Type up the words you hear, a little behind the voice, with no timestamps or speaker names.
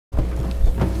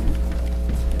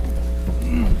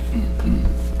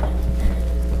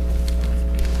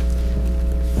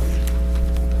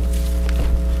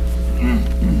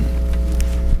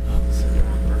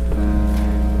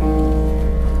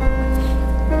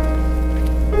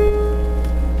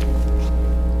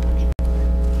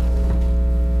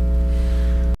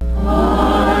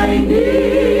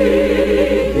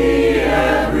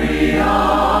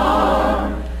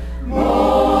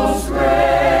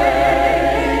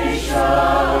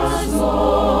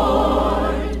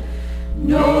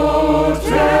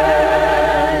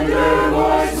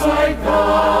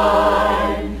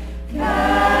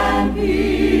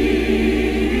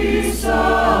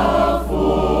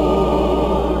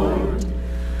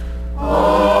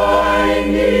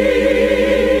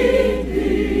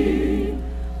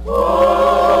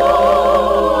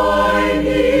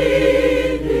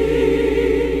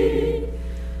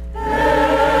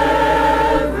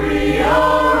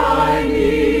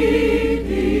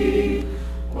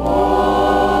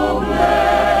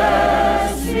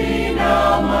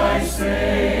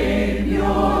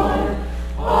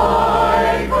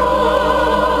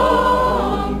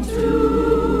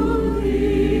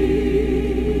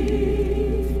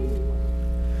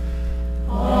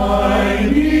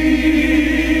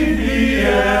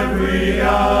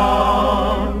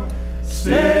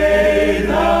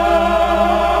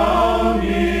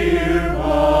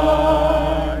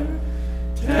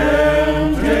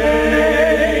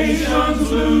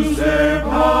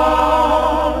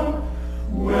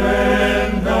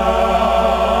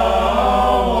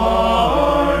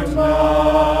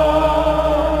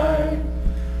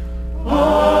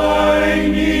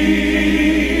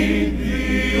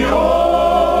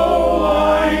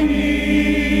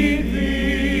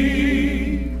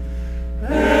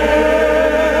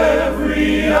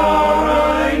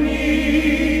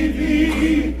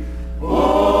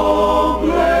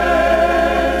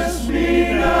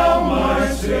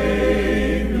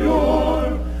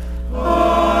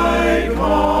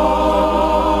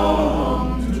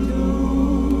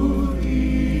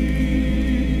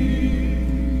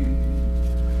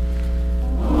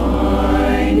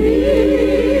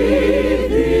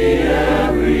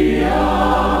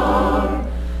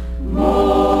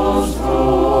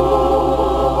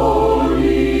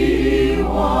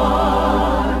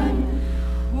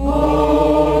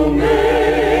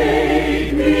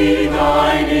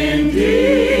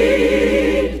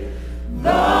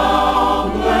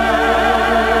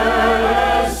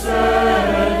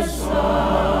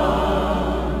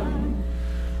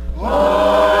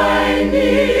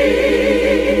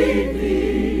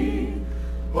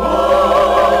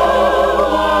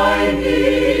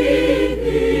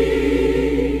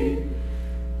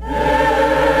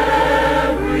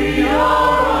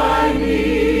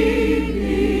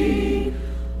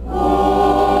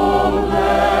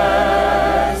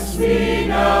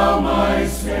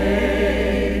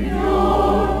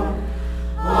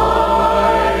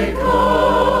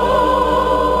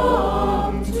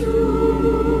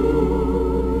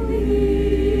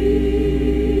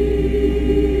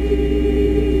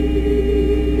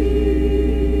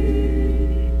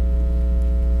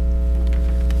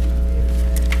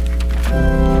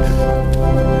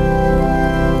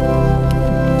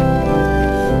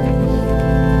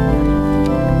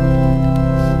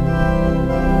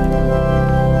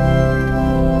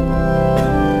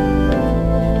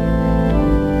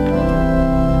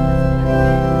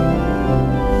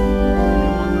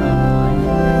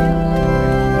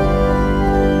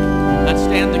Let's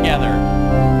stand together.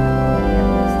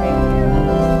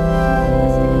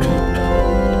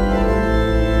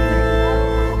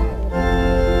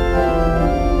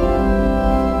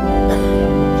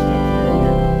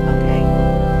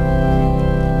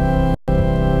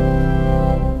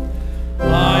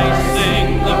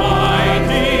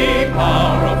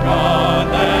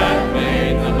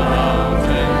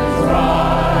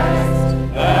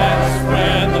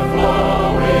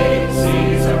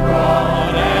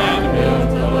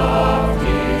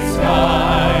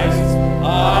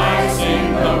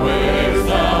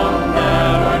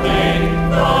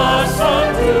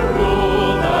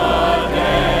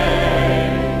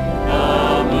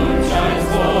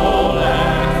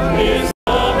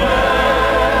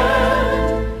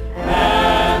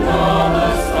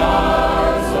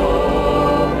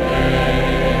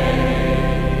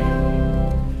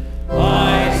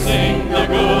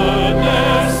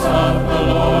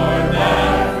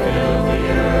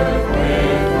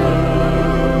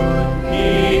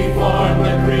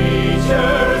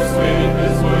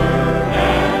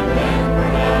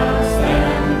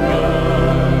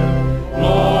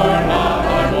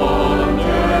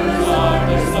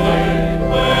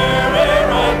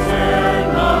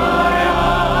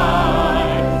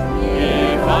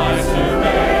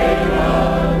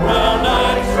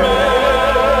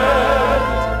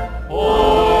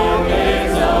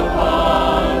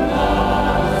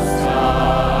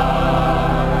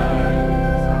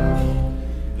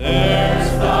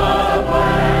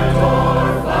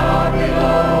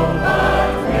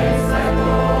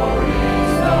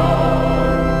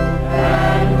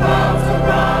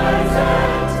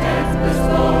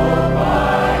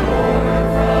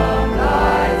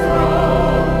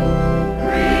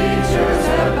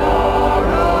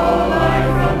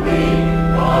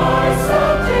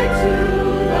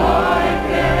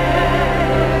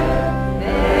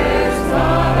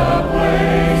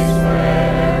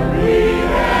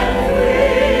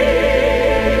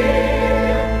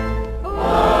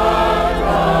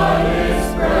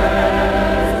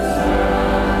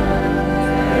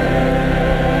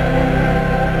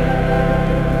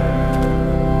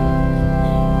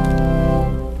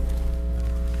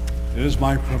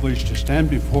 To stand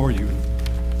before you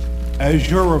as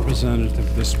your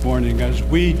representative this morning, as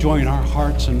we join our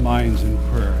hearts and minds in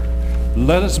prayer.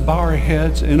 Let us bow our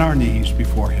heads and our knees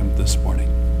before him this morning.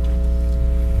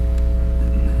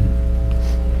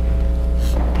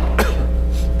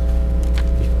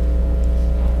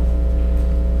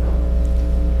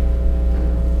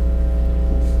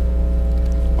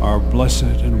 Our blessed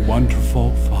and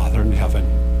wonderful Father in heaven,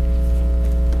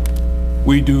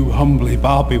 we do humbly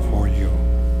bow before you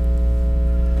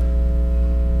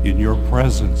in your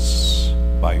presence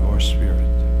by your Spirit.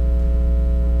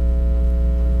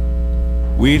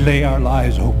 We lay our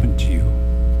lives open to you.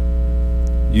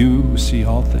 You see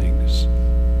all things.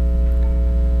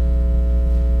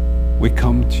 We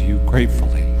come to you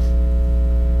gratefully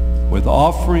with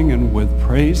offering and with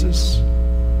praises.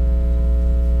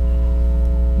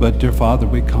 But dear Father,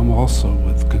 we come also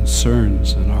with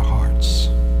concerns in our hearts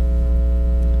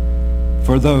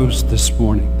for those this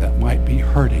morning that might be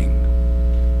hurting,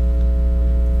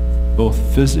 both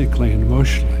physically and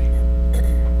emotionally.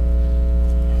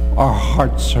 Our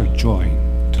hearts are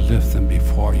joined to lift them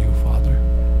before you, Father.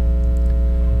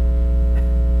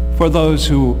 For those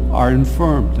who are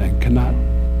infirmed and cannot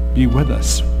be with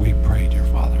us, we pray, dear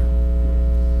Father.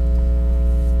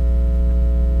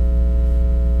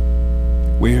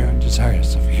 We are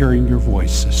desirous of hearing your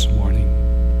voice this morning,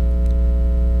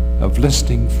 of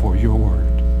listening for your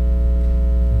word.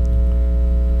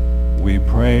 We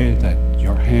pray that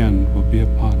your hand will be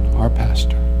upon our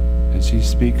pastor as he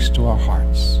speaks to our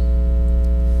hearts,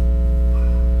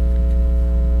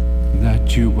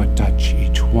 that you would touch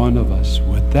each one of us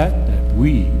with that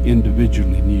we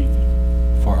individually need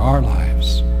for our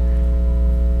lives.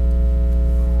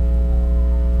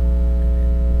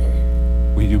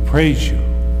 We do praise you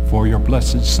for your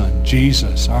blessed Son,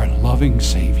 Jesus, our loving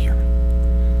Savior.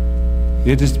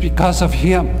 It is because of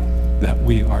him that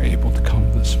we are able to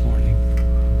come this morning.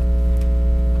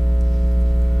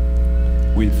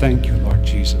 We thank you, Lord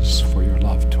Jesus, for your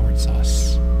love towards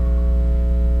us.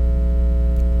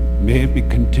 May it be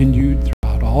continued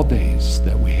throughout all days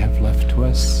that we have left to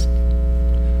us,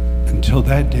 until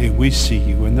that day we see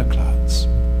you in the clouds.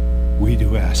 We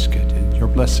do ask it in your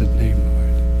blessed name,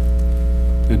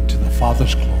 Lord, and to the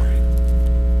Father's glory.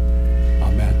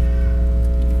 Amen.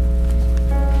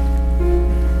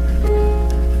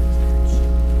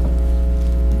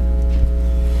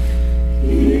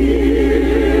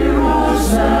 Hear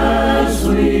us as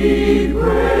we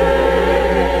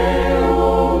pray,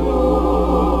 O Lord.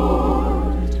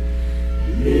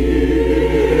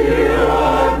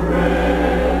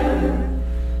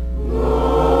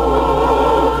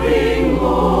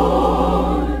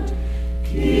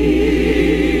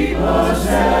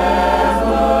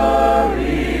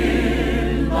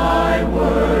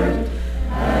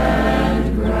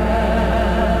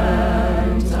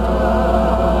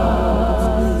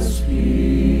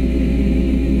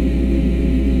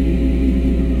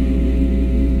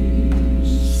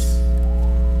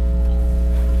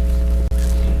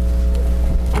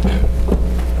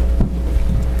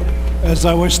 As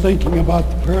I was thinking about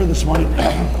the prayer this morning,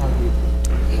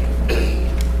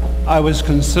 I was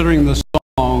considering the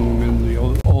song in the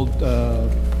old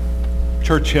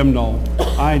church hymnal,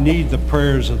 I need the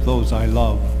prayers of those I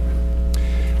love.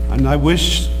 And I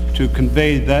wish to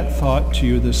convey that thought to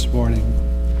you this morning,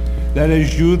 that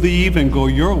as you leave and go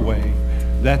your way,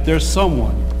 that there's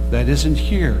someone that isn't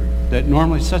here that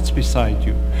normally sits beside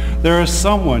you. There is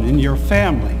someone in your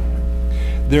family.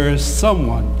 There is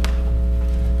someone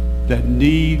that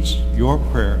needs your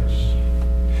prayers.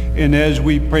 And as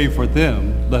we pray for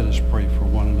them, let us pray for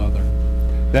one another,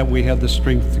 that we have the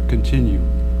strength to continue.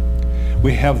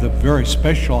 We have the very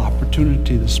special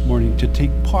opportunity this morning to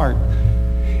take part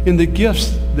in the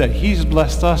gifts that he's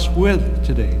blessed us with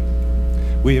today.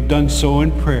 We have done so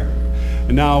in prayer.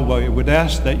 And now I would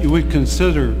ask that you would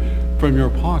consider from your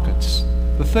pockets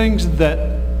the things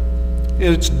that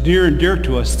it's near and dear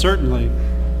to us, certainly,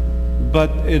 but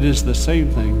it is the same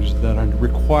things that are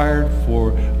required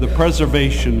for the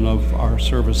preservation of our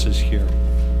services here.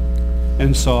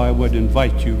 And so I would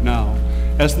invite you now,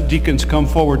 as the deacons come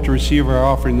forward to receive our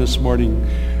offering this morning,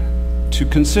 to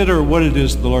consider what it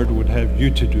is the Lord would have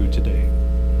you to do today.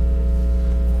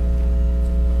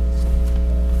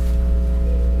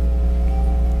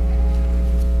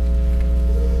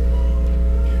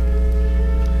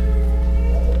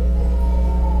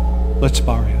 Let's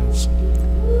bow our heads.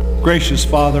 Gracious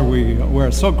Father,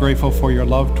 we're so grateful for your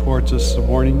love towards us this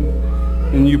morning,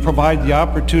 and you provide the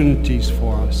opportunities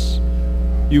for us.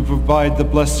 You provide the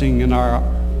blessing in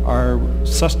our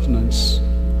sustenance.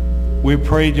 We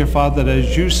pray, dear Father, that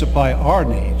as you supply our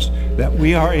needs, that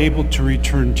we are able to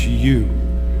return to you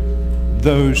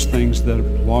those things that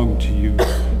belong to you,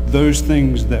 those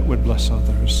things that would bless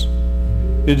others.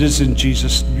 It is in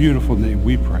Jesus' beautiful name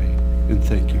we pray, and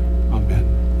thank you.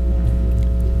 Amen.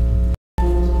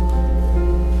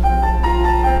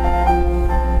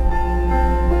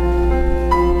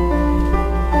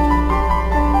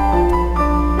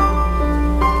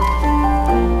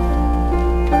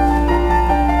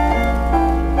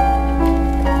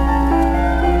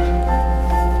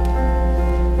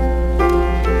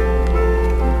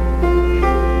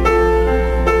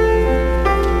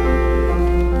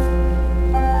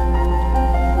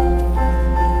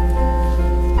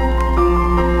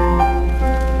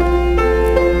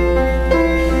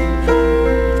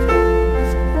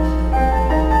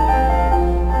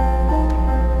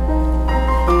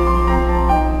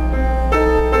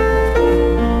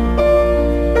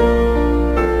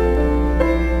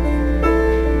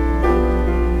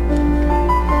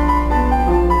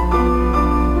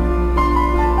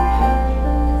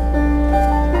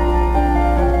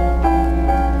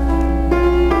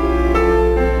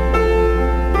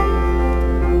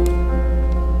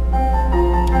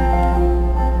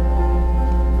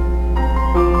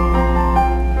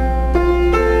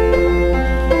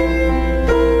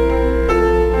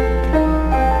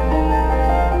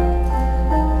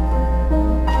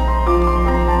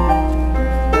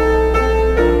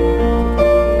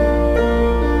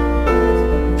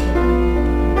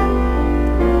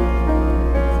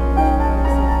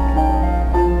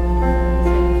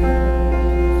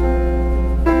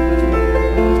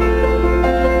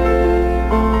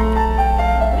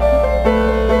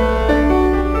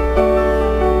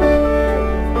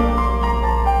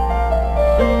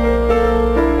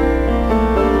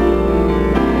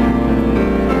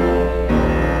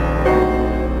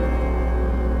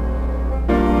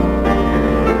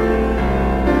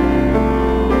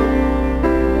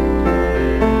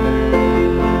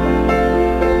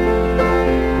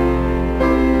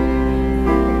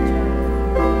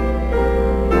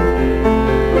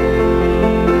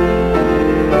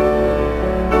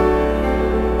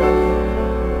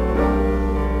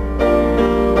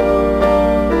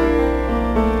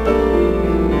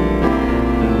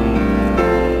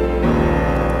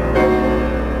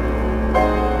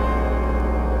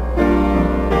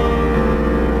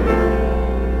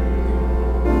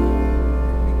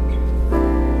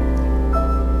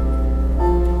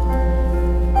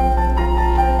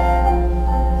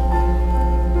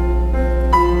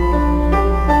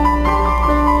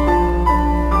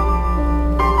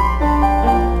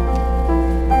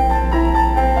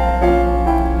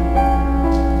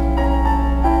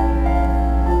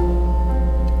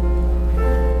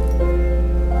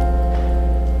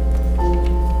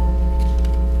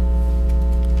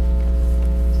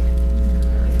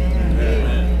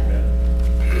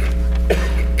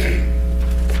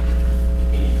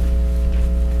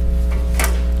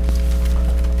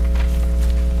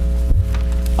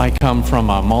 I come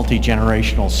from a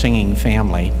multi-generational singing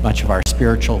family. Much of our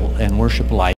spiritual and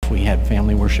worship life, we had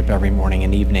family worship every morning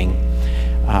and evening.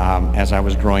 as I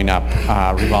was growing up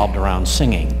revolved around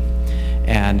singing.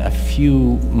 And a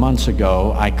few months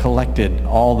ago, I collected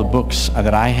all the books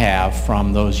that I have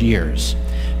from those years,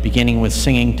 beginning with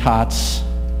singing tots,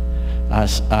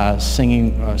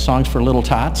 singing songs for little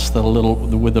tots,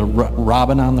 with the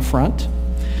robin on the front,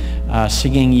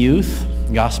 singing youth,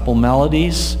 gospel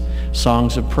melodies,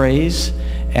 songs of praise.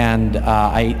 And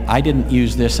I didn't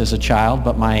use this as a child,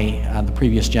 but the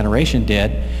previous generation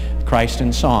did, Christ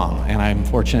in Song. And I'm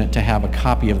fortunate to have a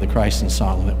copy of the Christ in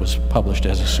Song that was published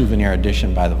as a souvenir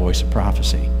edition by the Voice of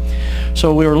Prophecy.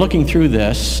 So we were looking through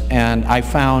this, and I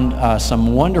found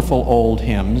some wonderful old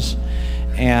hymns.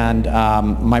 And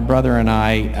my brother and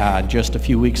I, just a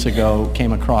few weeks ago,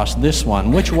 came across this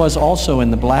one, which was also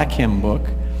in the black hymn book.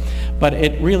 But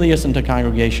it really isn't a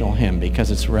congregational hymn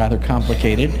because it's rather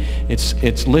complicated.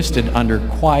 It's listed under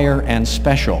choir and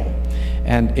special.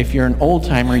 And if you're an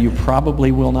old-timer, you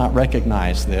probably will not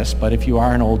recognize this, but if you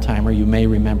are an old-timer, you may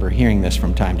remember hearing this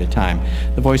from time to time.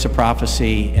 The Voice of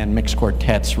Prophecy and mixed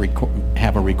quartets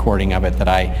have a recording of it that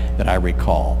I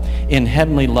recall. In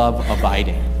Heavenly Love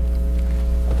Abiding.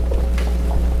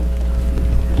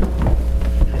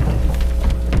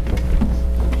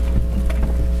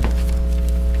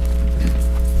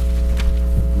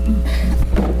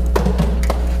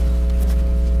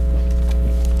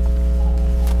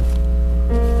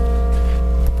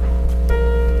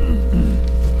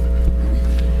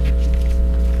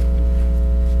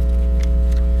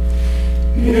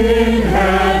 In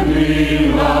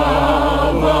heavenly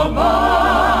love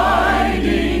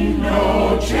abiding,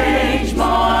 no change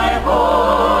my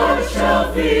heart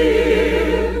shall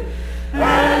fear,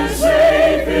 and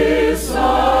safe is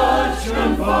such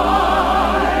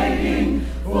confiding,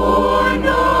 for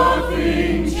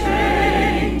nothing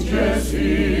changes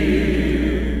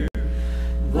here.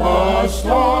 The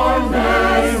storm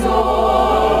may roll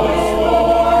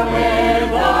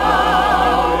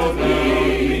without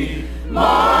me,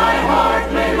 my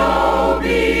heart may low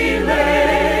be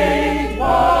laid,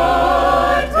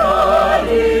 but God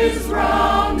is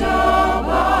round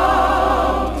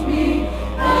about me,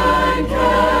 and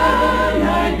can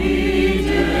I be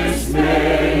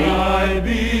dismayed?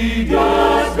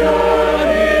 God's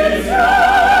good is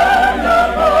round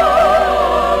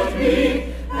about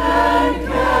me, and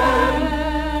can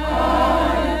I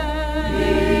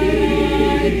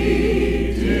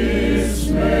be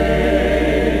dismayed?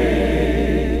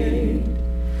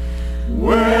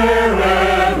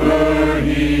 Wherever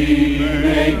He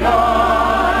may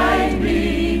guide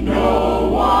me, no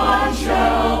one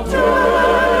shall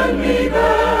turn me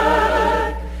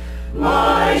back.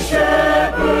 My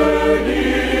shepherd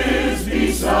is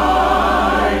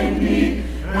beside me,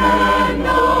 and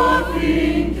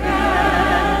nothing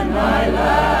can I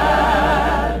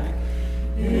lack.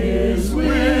 His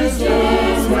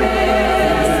wisdom's never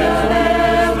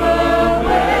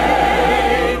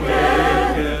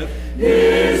waketh,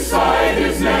 His sight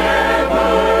is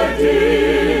never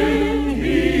dim.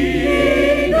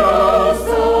 He knows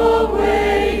the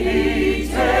way He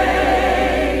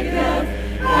taketh,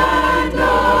 and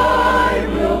I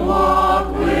will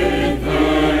walk with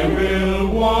Him.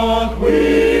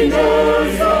 He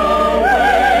knows the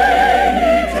way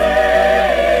He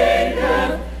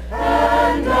taketh,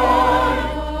 and I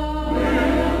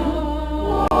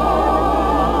will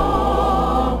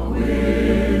walk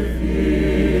with Him.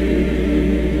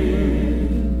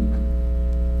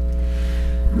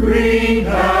 Green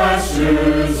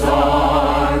pastures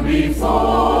are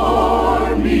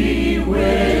before me,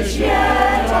 which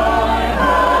yet I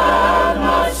have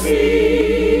not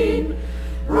seen.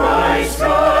 Bright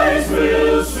skies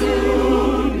will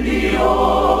soon be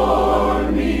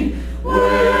o'er me,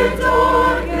 where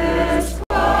darkest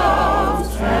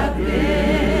clouds have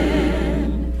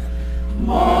been.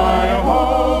 My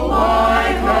hope,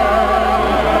 my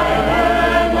guide,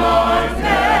 and my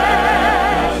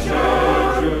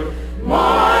pleasure,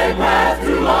 my path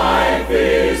through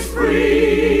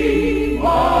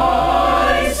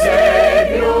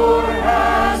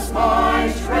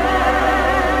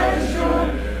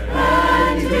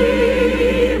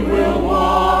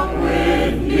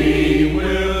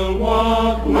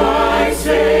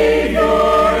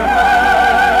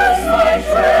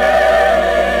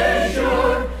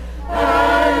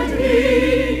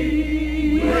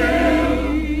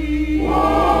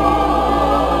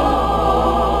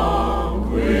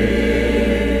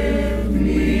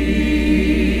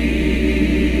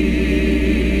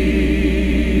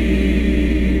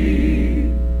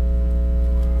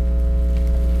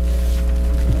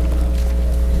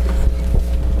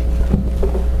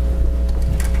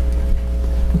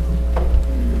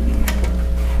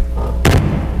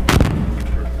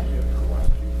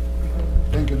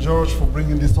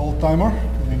timer.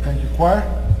 And thank you, choir.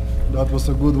 That was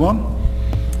a good one.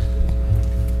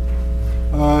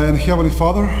 And Heavenly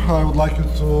Father, I would like you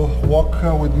to walk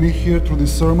with me here through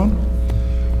this sermon,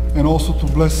 and also to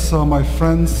bless my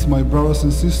friends, my brothers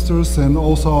and sisters, and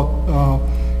also our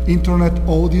internet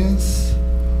audience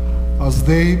as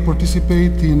they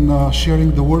participate in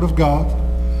sharing the Word of God.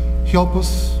 Help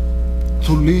us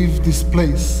to leave this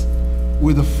place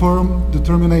with a firm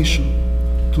determination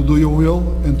to do your will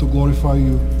and to glorify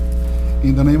you.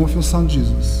 In the name of your Son,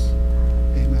 Jesus.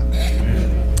 Amen.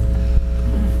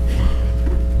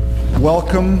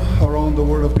 Welcome around the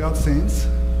Word of God, saints.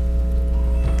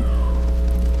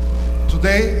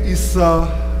 Today is the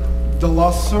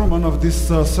last sermon of this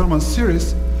sermon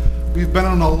series. We've been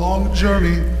on a long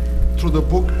journey through the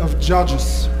book of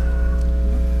Judges.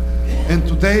 And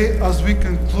today, as we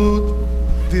conclude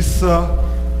this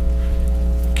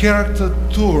character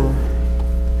tour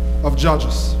of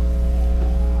Judges,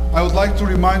 I would like to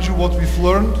remind you what we've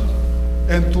learned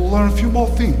and to learn a few more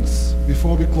things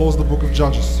before we close the book of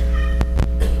Judges.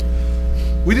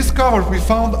 We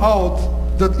found out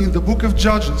that in the book of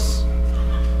Judges,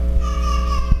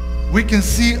 we can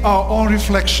see our own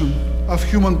reflection of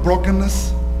human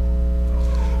brokenness.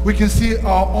 We can see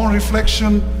our own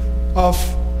reflection of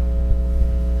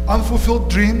unfulfilled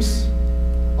dreams,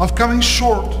 of coming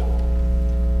short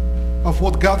of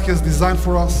what God has designed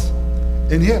for us.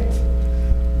 And yet,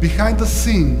 behind the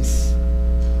scenes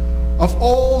of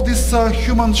all these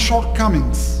human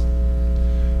shortcomings,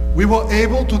 we were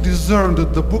able to discern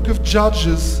that the book of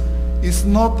Judges is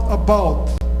not about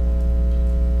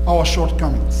our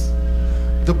shortcomings.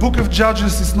 The book of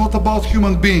Judges is not about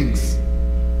human beings.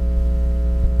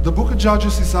 The book of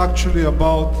Judges is actually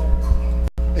about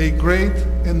a great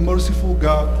and merciful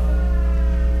God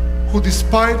who,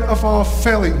 despite of our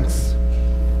failings,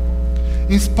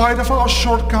 in spite of our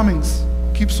shortcomings,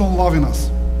 keeps on loving us.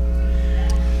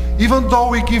 Even though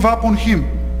we give up on Him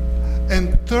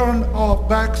and turn our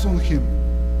backs on Him,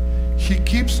 He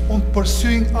keeps on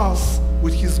pursuing us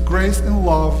with His grace and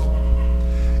love.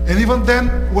 And even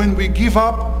then, when we give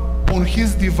up on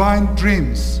His divine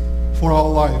dreams for our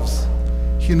lives,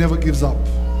 He never gives up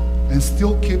and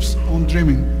still keeps on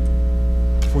dreaming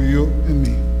for you and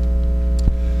me.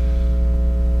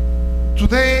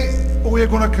 Today, we are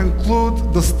going to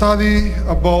conclude the study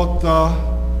about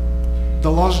the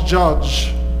last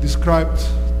judge described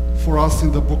for us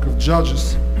in the book of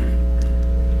Judges,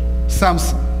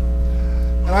 Samson.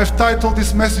 And I've titled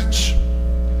this message,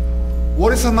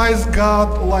 "What is a nice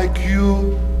God like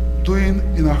you doing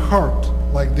in a heart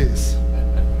like this?"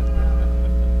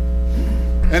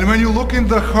 And when you look in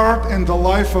the heart and the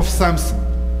life of Samson,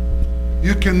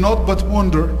 you cannot but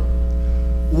wonder,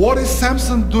 what is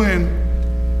Samson doing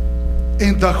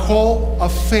in the hall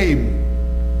of fame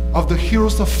of the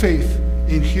heroes of faith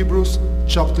in Hebrews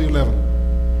chapter 11.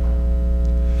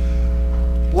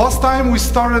 Last time we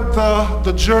started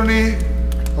the journey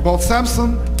about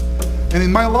Samson, and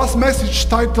in my last message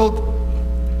titled,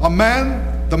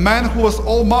 the man who was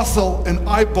all muscle and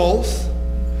eyeballs,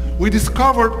 we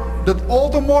discovered that all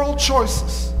the moral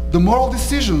choices, the moral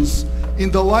decisions in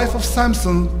the life of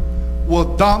Samson were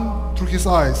done through his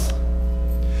eyes.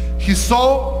 He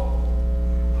saw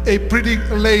a pretty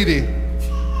lady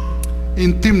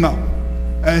in Timnah,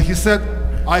 and he said,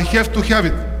 I have to have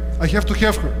it. I have to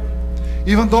have her.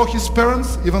 Even though his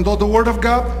parents, even though the Word of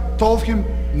God told him,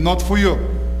 not for you.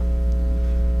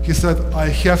 He said, I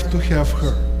have to have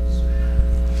her.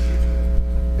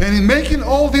 And in making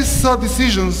all these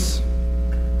decisions,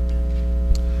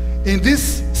 in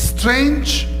this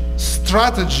strange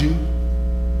strategy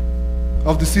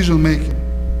of decision making,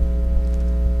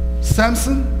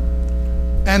 Samson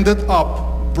ended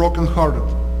up brokenhearted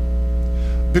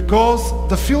because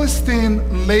the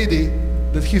Philistine lady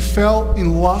that he fell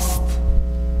in lust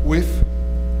with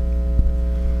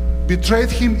betrayed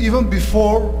him even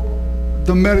before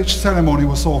the marriage ceremony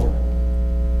was over.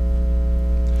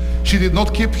 She did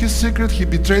not keep his secret, he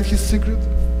betrayed his secret,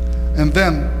 and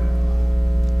then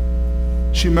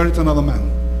she married another man.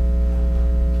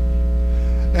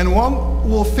 And one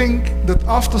will think that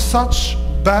after such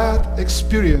bad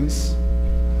experience,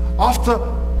 after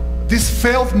this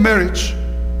failed marriage,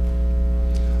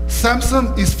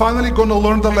 Samson is finally going to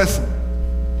learn the lesson.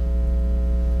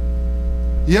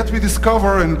 Yet we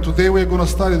discover, and today we're going to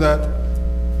study that,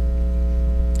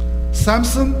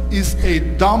 Samson is a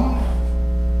dumb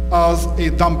as a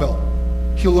dumbbell.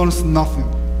 He learns nothing.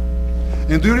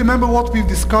 And do you remember what we've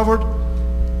discovered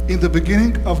in the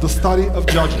beginning of the study of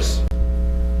Judges?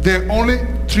 There are only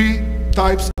three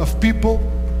types of people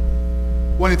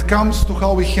when it comes to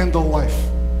how we handle life.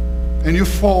 and you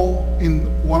fall in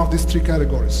one of these three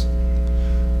categories.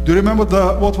 Do you remember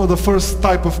what were the first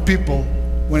type of people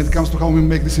when it comes to how we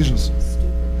make decisions?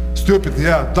 Stupid,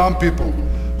 yeah, dumb people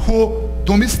who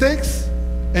do mistakes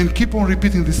and keep on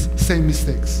repeating these same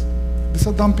mistakes. These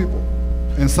are dumb people.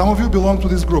 And some of you belong to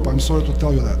this group. I'm sorry to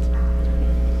tell you that.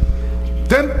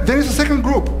 Then there is a second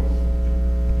group.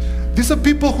 These are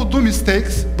people who do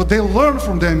mistakes, but they learn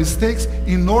from their mistakes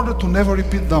in order to never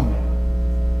repeat them.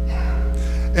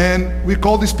 And we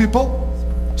call these people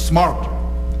smart.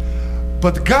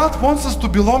 But God wants us to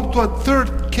belong to a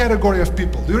third category of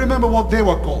people. Do you remember what they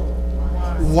were called?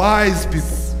 Wise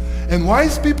people. And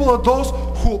wise people are those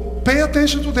who pay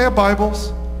attention to their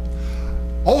Bibles,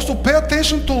 also pay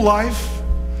attention to life,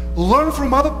 learn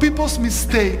from other people's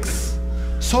mistakes,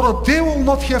 so that they will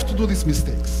not have to do these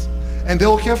mistakes. And they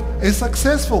will have a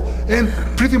successful and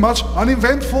pretty much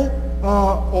uneventful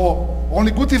or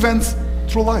only good events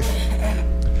through life.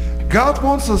 God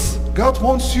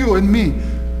wants you and me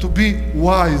to be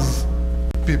wise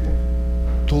people,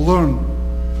 to learn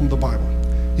from the Bible.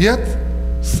 Yet,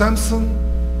 Samson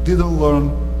didn't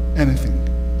learn anything.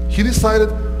 He decided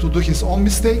to do his own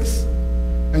mistakes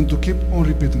and to keep on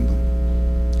repeating them.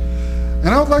 And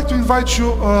I would like to invite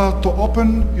you to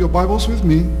open your Bibles with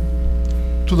me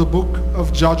to the book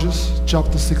of Judges,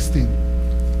 chapter 16,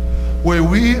 where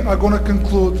we are going to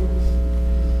conclude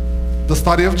the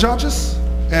study of Judges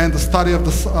and the study of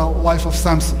the life of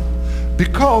Samson.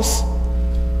 Because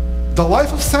the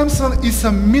life of Samson is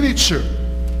a miniature.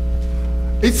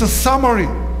 It's a summary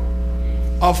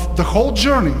of the whole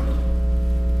journey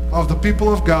of the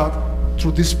people of God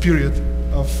through this period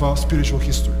of spiritual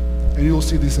history. And you will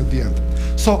see this at the end.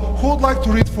 So who would like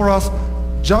to read for us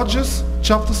Judges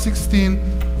chapter 16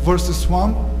 verses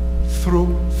 1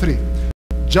 through 3?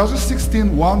 Judges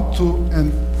 16, 1, 2,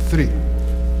 and 3.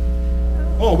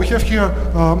 Oh, we have here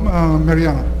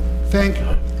Mariana. Thank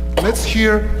you. Let's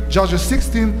hear Judges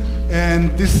 16,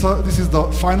 and this is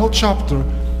the final chapter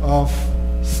of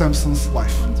Samson's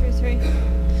life. 1 through 3.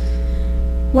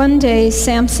 One day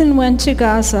Samson went to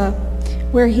Gaza,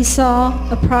 where he saw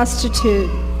a prostitute.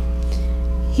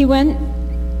 He went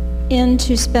in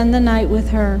to spend the night with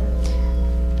her.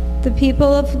 The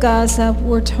people of Gaza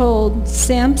were told,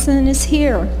 "Samson is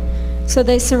here." So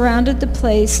they surrounded the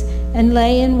place and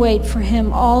lay in wait for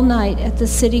him all night at the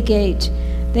city gate.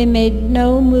 They made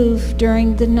no move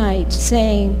during the night,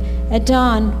 saying, "At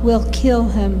dawn we'll kill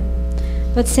him."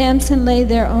 But Samson lay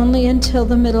there only until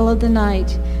the middle of the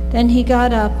night. Then he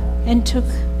got up and took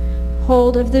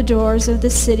hold of the doors of the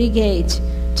city gate,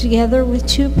 together with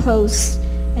 2 posts,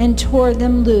 and tore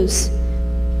them loose,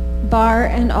 bar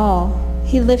and all.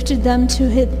 He lifted them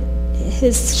to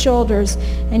his shoulders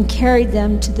and carried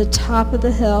them to the top of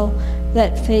the hill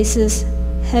that faces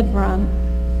Hebron.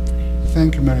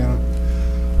 Thank you, Mariana.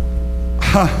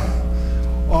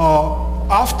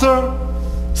 After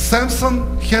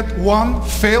Samson had one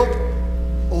failed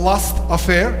lust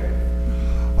affair,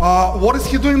 what is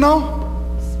he doing now?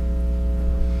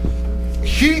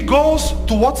 He goes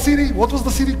to what city? What was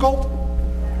the city called?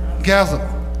 Gaza.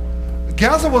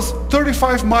 Gaza was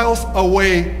 35 miles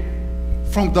away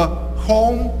from the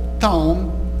hometown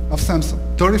of Samson.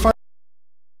 35.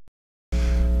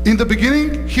 In the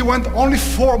beginning, he went only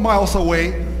 4 miles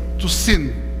away to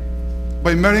sin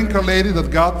by marrying a lady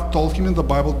that God told him in the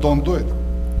Bible, don't do it.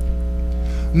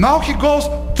 Now he goes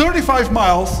 35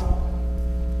 miles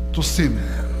to sin.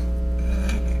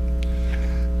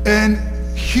 And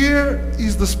here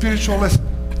is the spiritual lesson.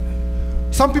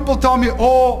 Some people tell me,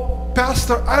 "Oh,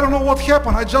 Pastor, I don't know what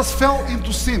happened. I just fell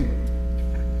into sin."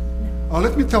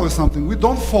 Let me tell you something. We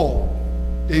don't fall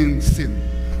in sin.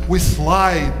 We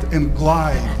slide and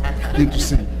glide into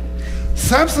sin.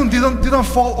 Samson didn't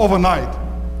fall overnight.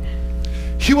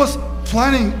 He was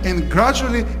planning and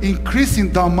gradually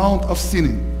increasing the amount of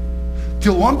sinning.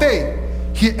 Till one day,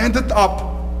 he ended up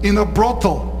in a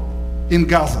brothel in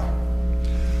Gaza.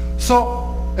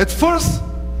 So, at first,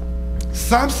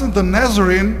 Samson the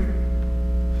Nazarene,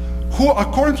 who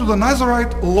according to the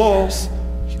Nazarite laws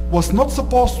was not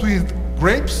supposed to eat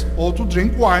grapes or to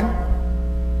drink wine,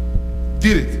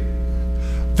 did it.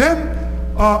 Then,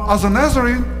 as a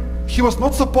Nazarene, he was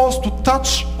not supposed to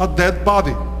touch a dead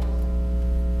body.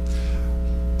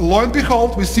 Lo and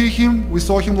behold, we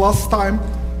saw him last time,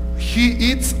 he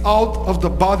eats out of the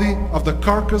body of the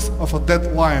carcass of a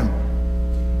dead lion.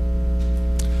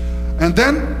 And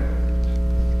then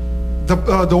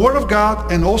the word of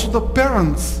God and also the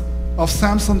parents of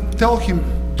Samson tell him,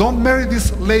 don't marry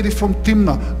this lady from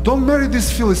Timnah, don't marry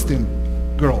this Philistine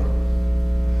girl.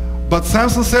 But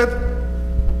Samson said,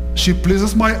 she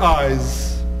pleases my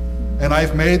eyes and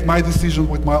I've made my decision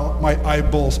with my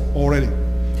eyeballs already.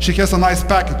 She has a nice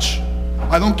package.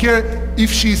 I don't care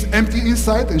if she's empty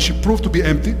inside, and she proved to be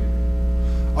empty.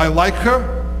 I like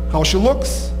her, how she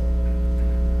looks.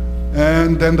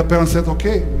 And then the parents said,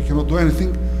 okay, we cannot do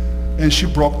anything. And she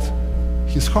broke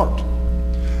his heart.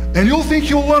 And you'll think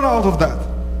he'll learn out of that.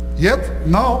 Yet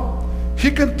now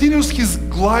he continues his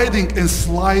gliding and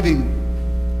sliding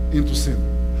into sin,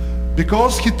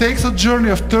 because he takes a journey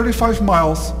of 35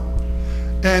 miles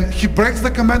and he breaks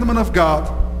the commandment of God,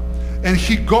 and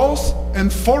he goes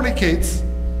and fornicates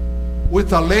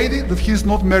with a lady that he is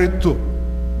not married to.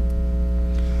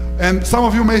 And some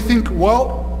of you may think,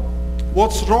 well,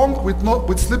 what's wrong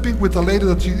with sleeping with a lady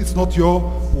that is not your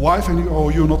wife and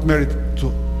you're not married to?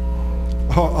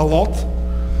 A lot.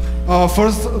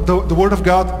 First, the Word of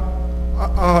God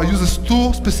uses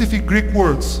two specific Greek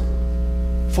words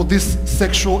for this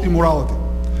sexual immorality.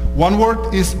 One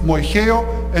word is moicheo,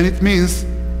 and it means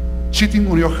cheating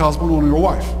on your husband or on your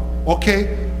wife.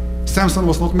 Okay, Samson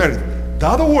was not married. The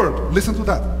other word, listen to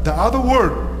that, the other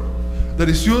word that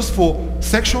is used for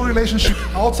sexual relationship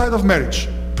outside of marriage,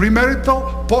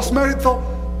 premarital, postmarital,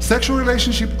 sexual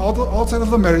relationship outside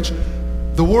of the marriage,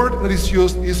 the word that is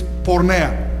used is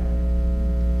porneia.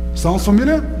 Sounds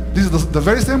familiar? This is the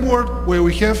very same word where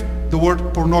we have the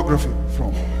word pornography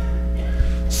from.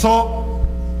 So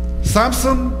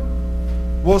Samson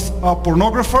was a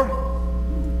pornographer,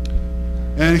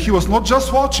 and he was not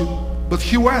just watching, but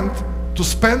he went to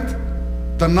spend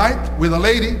the night with a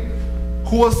lady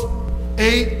who was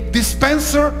a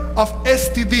dispenser of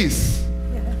STDs.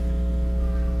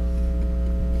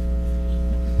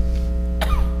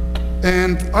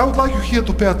 And I would like you here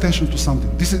to pay attention to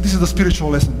something. This is the spiritual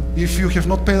lesson. If you have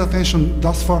not paid attention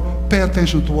thus far, pay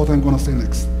attention to what I'm going to say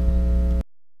next.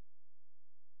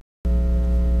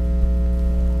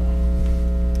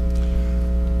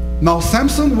 Now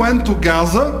Samson went to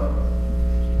Gaza,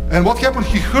 and what happened?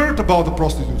 He heard about the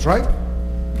prostitutes, right?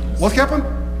 What happened?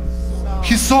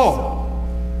 He saw.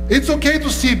 It's okay to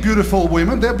see beautiful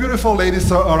women. There are beautiful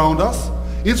ladies around us.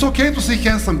 It's okay to see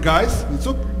handsome guys.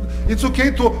 It's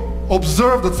okay to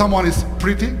observe that someone is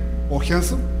pretty or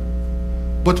handsome.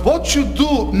 But what you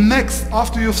do next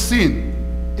after you've seen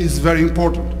is very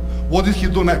important. What did he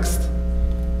do next?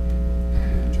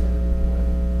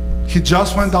 He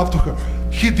just went up to her.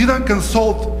 He didn't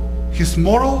consult his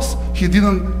morals. He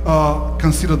didn't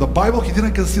consider the Bible. He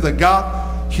didn't consider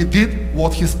God. He did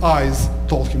what his eyes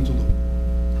told him to do.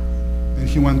 And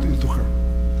he went into her.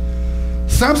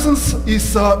 Samson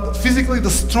is physically the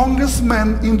strongest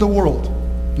man in the world.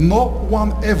 No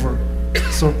one ever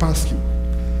surpassed him.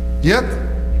 Yet,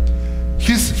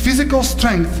 his physical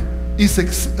strength is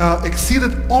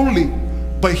exceeded only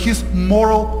by his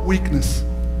moral weakness.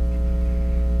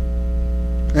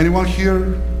 Anyone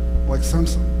here like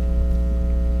Samson?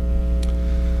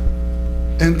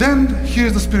 And then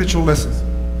here's the spiritual lesson.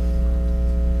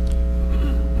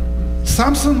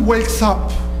 Samson wakes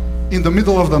up in the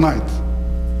middle of the night.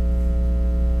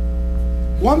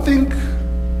 One thing,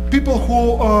 people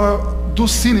who do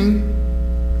sinning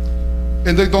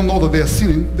and they don't know that they are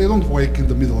sinning, they don't wake in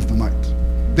the middle of the night.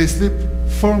 They sleep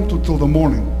firm till the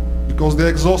morning because they're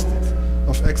exhausted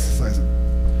of exercising.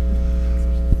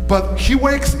 But he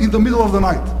wakes in the middle of the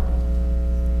night.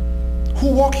 Who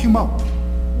woke him up?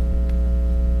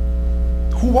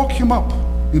 Who woke him up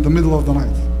in the middle of the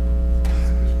night?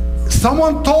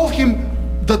 Someone told him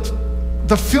that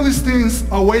the Philistines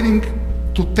are waiting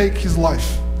to take his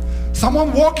life.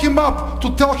 Someone woke him up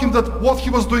to tell him that what he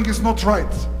was doing is not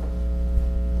right.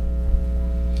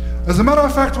 As a matter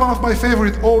of fact, one of my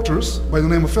favorite authors, by the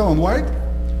name of Ellen White,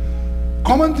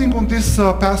 commenting on this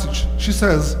passage, she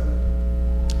says,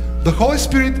 the Holy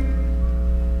Spirit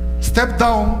stepped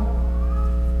down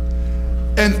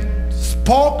and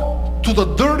spoke to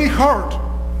the dirty heart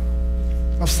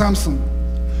of Samson,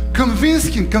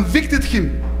 convinced him, convicted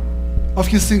him of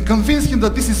his sin, convinced him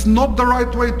that this is not the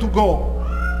right way to go,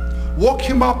 woke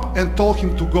him up and told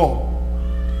him to go,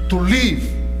 to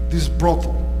leave this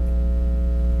brothel.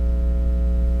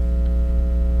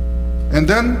 And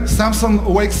then Samson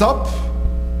wakes up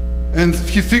and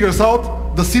he figures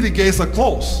out the city gates are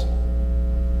closed.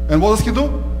 And what does he do?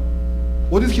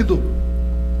 What did he do?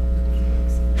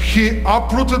 He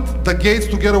uprooted the gates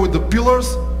together with the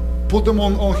pillars, put them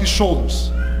on his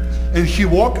shoulders. And he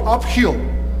walked uphill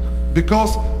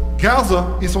because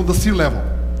Gaza is on the sea level.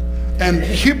 And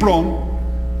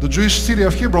Hebron, the Jewish city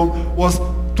of Hebron, was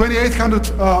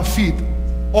 2,800 feet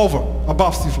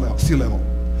above sea level.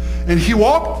 And he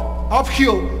walked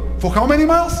uphill for how many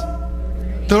miles?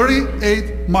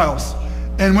 38 miles.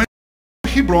 And when he got to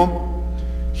Hebron,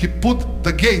 he put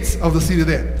the gates of the city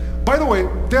there. By the way,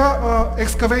 there are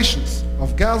excavations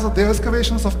of Gaza, there are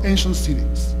excavations of ancient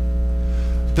cities.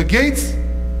 The gates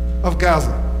of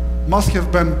Gaza must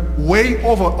have been way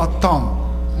over a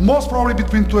ton, most probably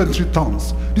between 2 and 3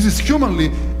 tons. This is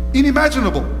humanly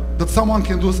unimaginable that someone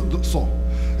can do so.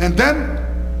 And then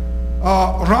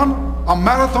run a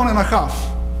marathon and a half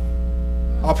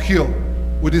uphill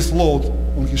with this load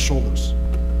on his shoulders.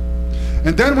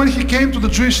 And then when he came to the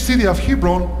Jewish city of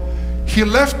Hebron, he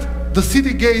left the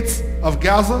city gates of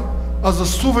Gaza as a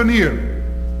souvenir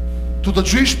to the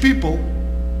Jewish people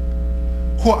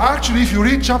who actually, if you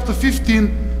read chapter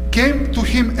 15, came to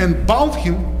him and bound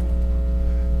him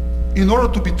in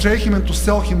order to betray him and to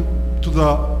sell him to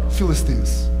the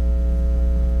Philistines.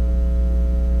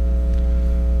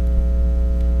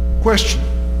 Question: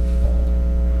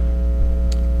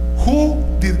 who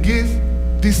did give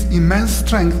this immense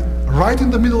strength right in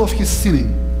the middle of his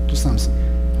sinning to Samson?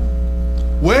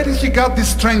 Where did he get this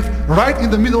strength right in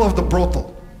the middle of the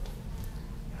brothel?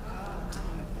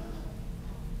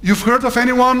 You've heard of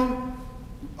anyone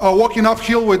walking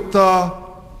uphill with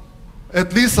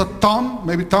at least a ton,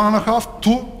 maybe ton and a half,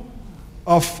 2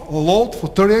 of load for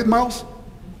 38 miles?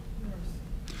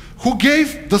 Who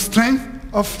gave the strength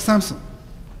of Samson?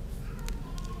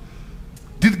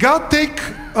 Did God take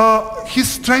his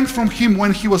strength from him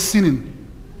when he was sinning?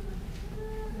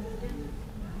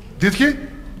 Did he?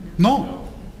 No.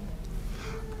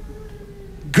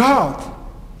 God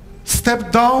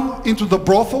stepped down into the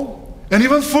brothel and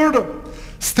even further,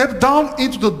 stepped down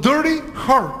into the dirty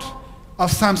heart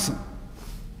of Samson.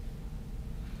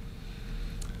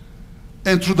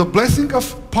 And through the blessing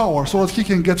of power, so that he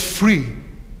can get free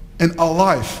and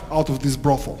alive out of this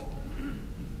brothel,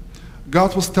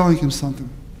 God was telling him something: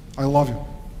 I love you.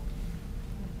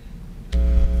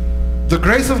 The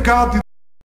grace of God did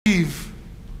not leave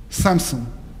Samson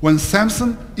when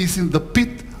Samson is in the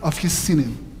pit of his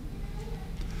sinning.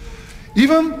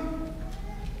 Even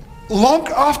long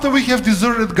after we have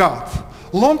deserted God,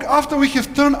 long after we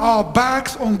have turned our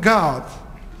backs on God,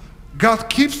 God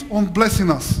keeps on blessing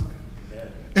us.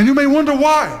 And you may wonder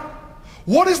why.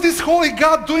 What is this holy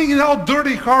God doing in our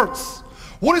dirty hearts?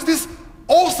 What is this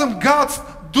awesome God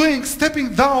doing,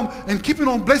 stepping down and keeping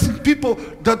on blessing people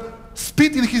that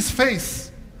spit in his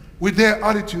face with their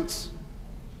attitudes?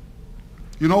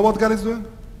 You know what God is doing?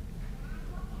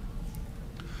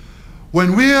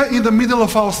 When we are in the middle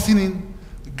of our sinning,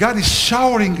 God is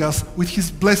showering us with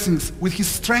his blessings, with his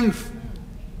strength,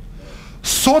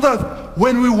 so that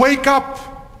when we wake up,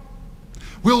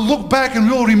 we'll look back and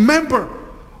we'll remember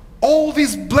all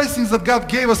these blessings that God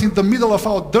gave us in the middle of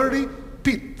our dirty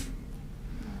pit,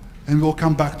 and we'll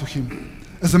come back to him.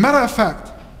 As a matter of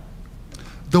fact,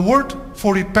 the word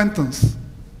for repentance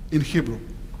in Hebrew,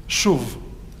 shuv,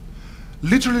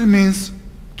 literally means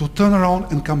to turn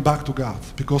around and come back to God,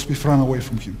 because we've run away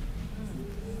from him.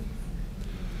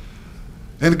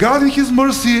 And God in his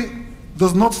mercy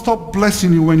does not stop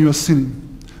blessing you when you are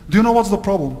sinning. Do you know what's the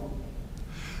problem?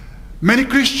 Many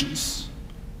Christians,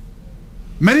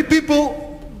 many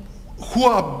people who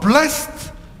are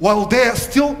blessed while they are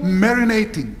still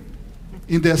marinating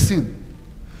in their sin,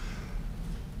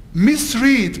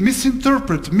 misread,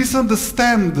 misinterpret,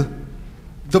 misunderstand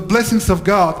the blessings of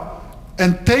God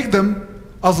and take them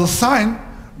as a sign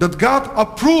that God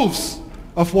approves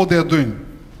of what they are doing.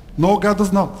 No, God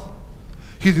does not.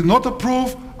 He did not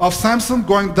approve of Samson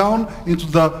going down into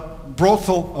the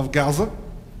brothel of Gaza.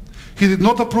 He did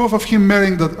not approve of him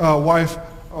marrying the wife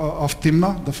of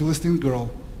Timnah, the Philistine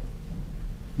girl.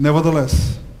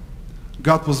 Nevertheless,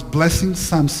 God was blessing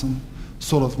Samson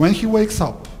so that when he wakes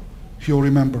up, he'll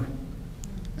remember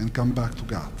and come back to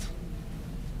God.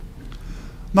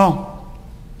 Now,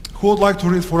 who would like to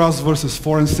read for us verses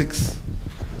 4 and 6,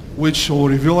 which will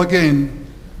reveal again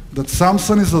that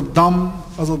Samson is as dumb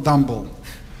as a dumbbell,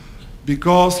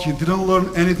 because he didn't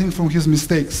learn anything from his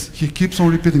mistakes. He keeps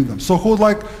on repeating them. So who would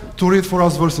like to read for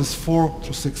us verses 4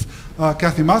 through 6?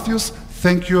 Kathy Matthews.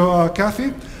 Thank you,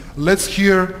 Kathy. Let's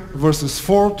hear verses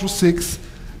 4 through 6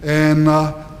 and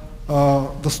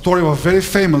the story of a very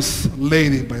famous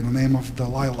lady by the name of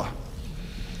Delilah.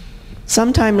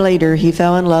 Sometime later, he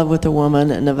fell in love with a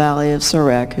woman in the valley of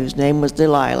Sorek, whose name was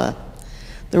Delilah.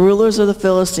 The rulers of the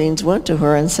Philistines went to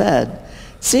her and said,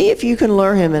 "See if you can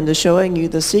lure him into showing you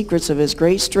the secrets of his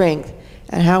great strength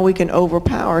and how we can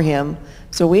overpower him,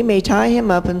 so we may tie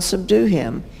him up and subdue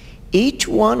him. Each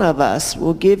one of us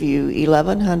will give you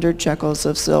 1,100 shekels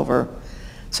of silver."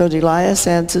 So Delilah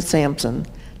said to Samson,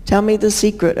 "Tell me the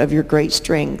secret of your great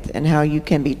strength and how you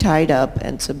can be tied up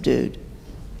and subdued."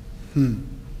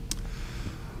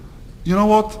 You know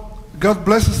what? God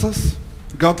blesses us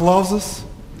God loves us,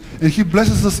 and He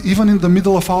blesses us even in the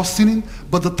middle of our sinning,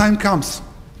 but the time comes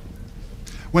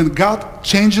when God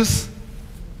changes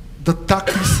the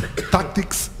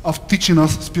tactics of teaching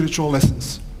us spiritual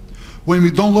lessons. When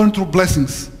we don't learn through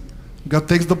blessings, God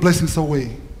takes the blessings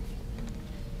away.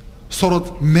 So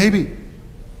that maybe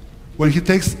when He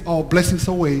takes our blessings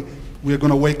away, we are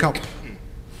going to wake up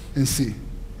and see.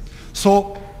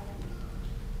 So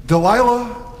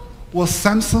Delilah was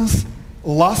Samson's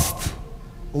last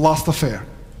affair.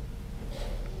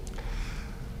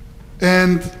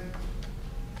 And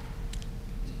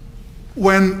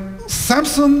when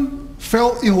Samson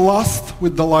fell in lust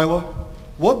with Delilah,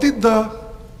 what did the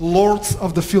lords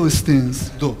of the Philistines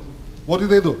do? What did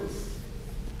they do?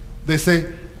 They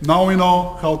say, now we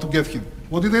know how to get him.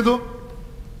 What did they do?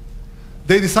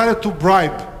 They decided to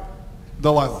bribe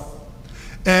Delilah.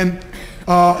 And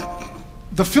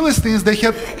the Philistines,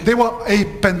 they were a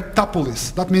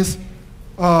pentapolis. That means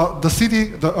the city,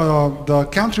 the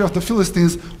country of the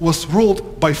Philistines was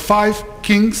ruled by 5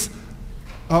 kings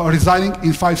residing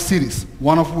in 5 cities,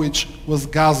 one of which was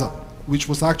Gaza, which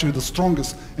was actually the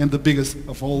strongest and the biggest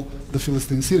of all the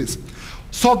Philistine cities.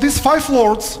 So these 5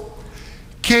 lords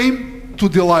came to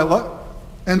Delilah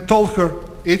and told her,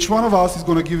 each one of us is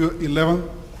going to give you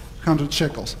 1,100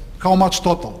 shekels. How much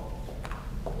total?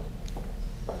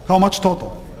 How much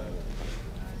total?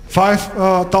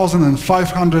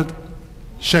 5,500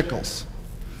 shekels.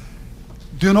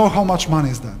 Do you know how much money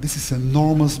is that? This is an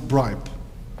enormous bribe.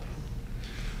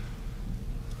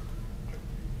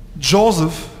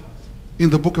 Joseph,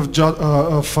 in the book of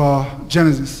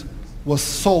Genesis, was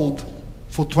sold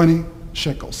for 20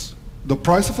 shekels. The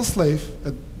price of a slave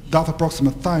at that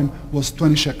approximate time was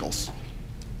 20 shekels.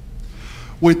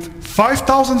 With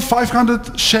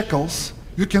 5,500 shekels,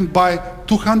 you can buy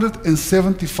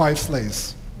 275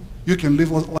 slaves. You can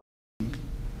live like a king.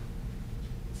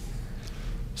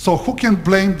 So who can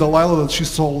blame Delilah that she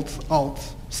sold out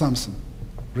Samson?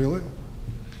 Really?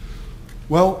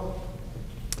 Well,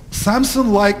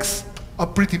 Samson likes a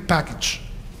pretty package,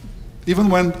 even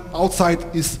when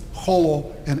outside is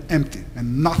hollow and empty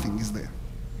and nothing is there.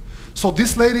 So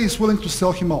this lady is willing to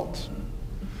sell him out.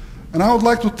 And I would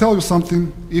like to tell you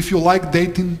something. If you like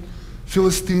dating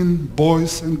Philistine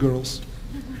boys and girls,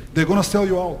 they're going to sell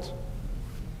you out.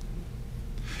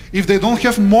 If they don't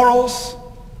have morals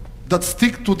that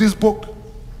stick to this book,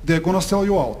 they're going to sell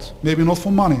you out. Maybe not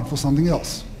for money, for something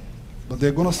else, but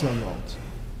they're going to sell you out.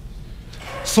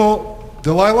 So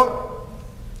Delilah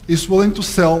is willing to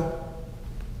sell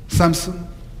Samson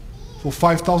for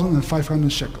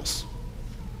 5,500 shekels.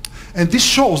 And this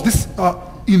shows, this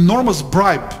enormous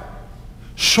bribe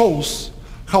shows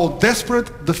how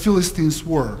desperate the Philistines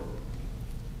were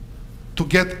to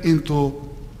get into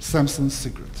Samson's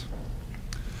secret.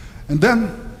 And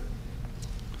then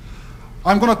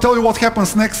I'm going to tell you what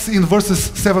happens next in verses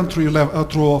 7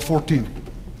 through 14.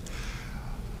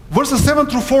 Verses 7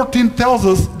 through 14 tells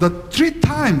us that 3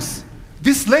 times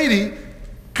this lady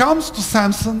comes to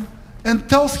Samson and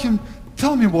tells him,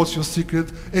 tell me what's your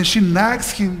secret. And she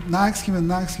nags him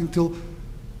till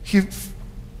he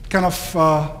kind of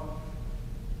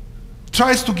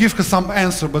tries to give her some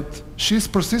answer, but she's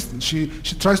persistent. She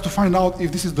tries to find out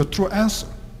if this is the true answer.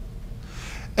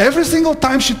 Every single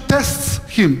time she tests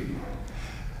him,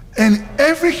 and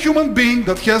every human being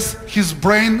that has his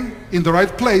brain in the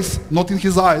right place, not in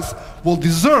his eyes, will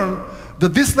discern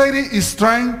that this lady is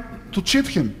trying to cheat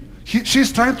him.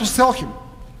 She's trying to sell him.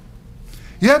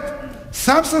 Yet,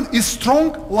 Samson is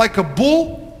strong like a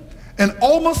bull and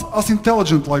almost as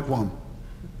intelligent like one,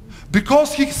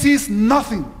 because he sees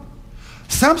nothing.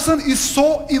 Samson is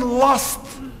so in lust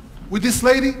with this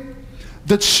lady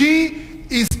that she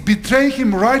is betraying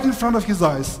him right in front of his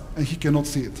eyes, and he cannot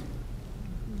see it.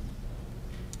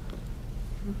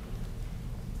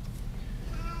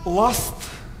 Lust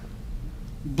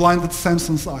blinded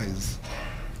Samson's eyes.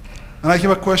 And I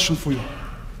have a question for you.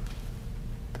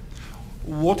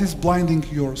 What is blinding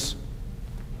yours?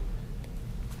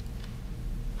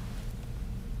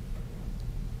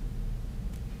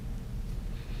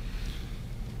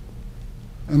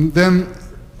 And then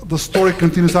the story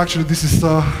continues. Actually, this is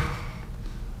a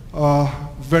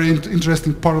very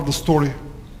interesting part of the story,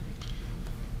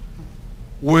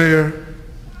 where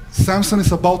Samson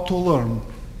is about to learn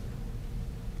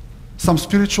some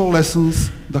spiritual lessons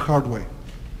the hard way.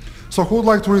 So who would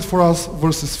like to read for us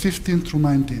verses 15 through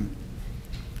 19?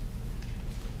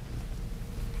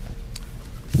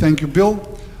 Thank you,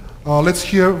 Bill. Let's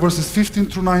hear verses 15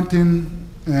 through 19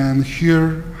 and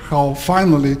hear how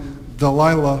finally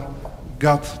Delilah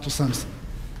got to Samson.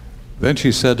 Then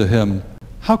she said to him,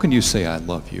 how can you say I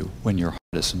love you when your heart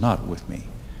is not with me?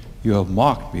 You have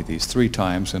mocked me these 3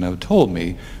 times and have not told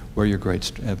me where your great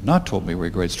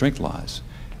strength lies.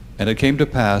 And it came to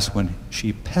pass when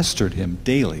she pestered him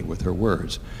daily with her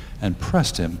words and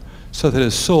pressed him so that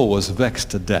his soul was vexed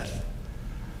to death,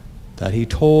 that he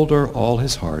told her all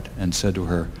his heart and said to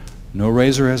her, no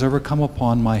razor has ever come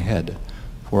upon my head,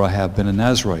 for I have been a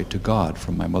Nazarite to God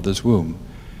from my mother's womb.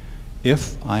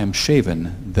 If I am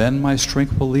shaven, then my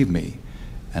strength will leave me,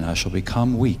 and I shall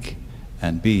become weak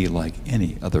and be like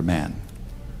any other man.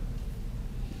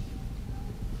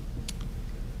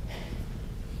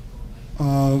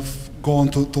 Go on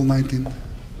to 19.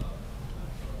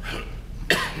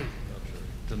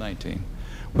 To 19.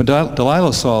 When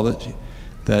Delilah saw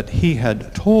that he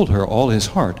had told her all his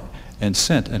heart, and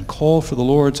sent and called for the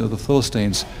lords of the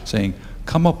Philistines, saying,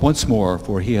 come up once more,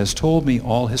 for he has told me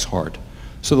all his heart.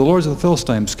 So the lords of the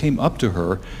Philistines came up to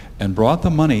her and brought the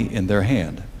money in their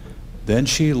hand. Then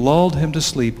she lulled him to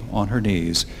sleep on her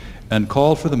knees and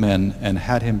called for the men and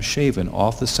had him shaven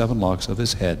off the 7 locks of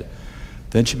his head.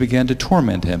 Then she began to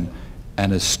torment him,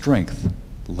 and his strength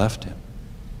left him.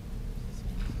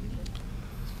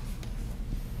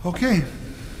 Okay.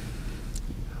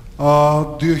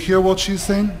 Do you hear what she's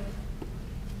saying?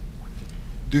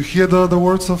 Do you hear the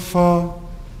words of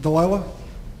Delilah?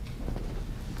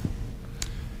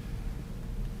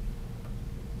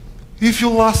 If you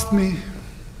lust me,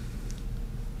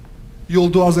 you'll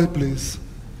do as I please.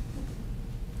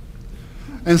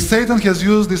 And Satan has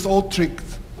used this old trick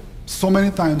so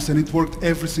many times, and it worked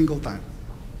every single time.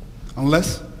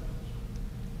 Unless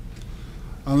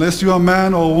you're a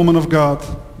man or a woman of God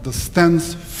that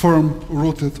stands firm,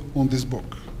 rooted on this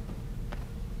book.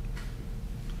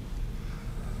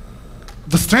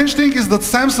 The strange thing is that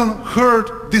Samson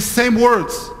heard these same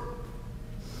words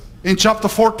in chapter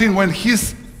 14 when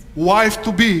his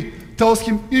wife-to-be tells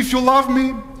him, if you love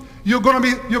me, you're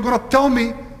gonna tell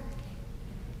me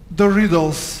the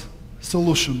riddle's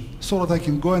solution so that I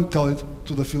can go and tell it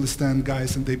to the Philistine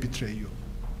guys and they betray you.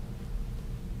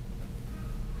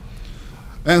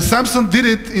 And Samson did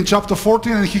it in chapter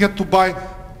 14, and he had to buy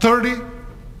 30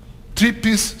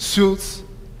 3-piece suits,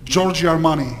 Giorgio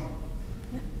Armani,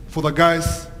 for the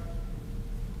guys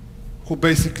who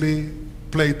basically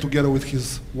played together with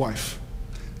his wife.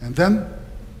 And then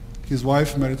his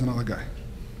wife married another guy.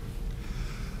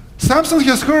 Samson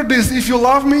has heard this, if you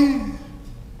love me,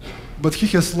 but he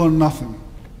has learned nothing.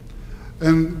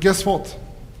 And guess what?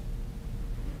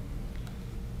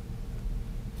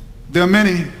 There are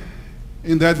many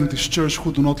in the Adventist church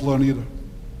who do not learn either.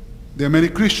 There are many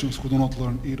Christians who do not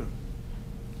learn either.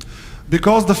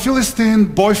 Because the Philistine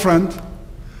boyfriend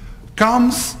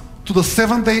comes to the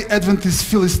Seventh-day Adventist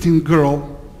Philistine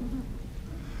girl,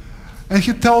 and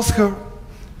he tells her,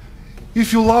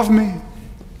 if you love me,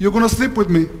 you're going to sleep with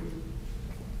me,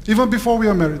 even before we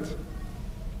are married.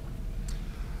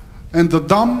 And the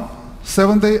dumb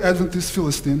Seventh-day Adventist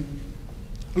Philistine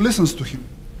listens to him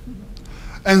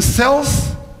and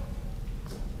sells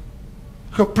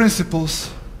her principles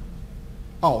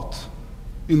out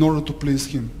in order to please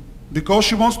him, because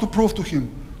she wants to prove to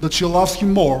him that she loves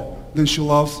him more than she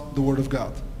loves the Word of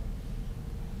God.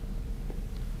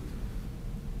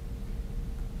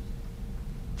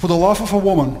 For the love of a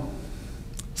woman,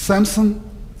 Samson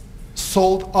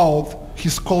sold out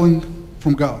his calling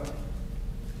from God.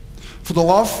 For the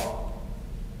love,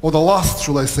 or the lust,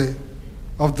 should I say,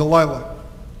 of Delilah,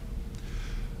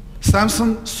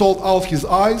 Samson sold out his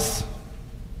eyes,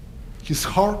 his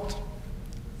heart,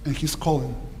 and his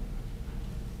calling.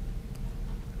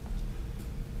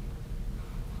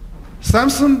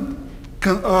 Samson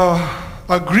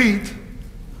agreed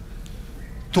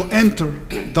to enter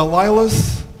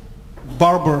Delilah's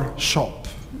barber shop.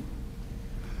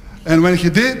 And when he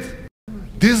did,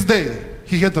 this day,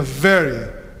 he had a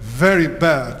very, very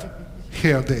bad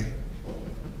hair day.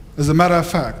 As a matter of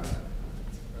fact,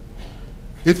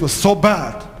 it was so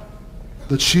bad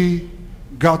that she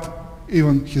got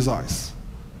even his eyes.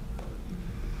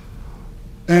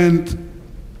 And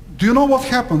do you know what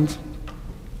happened?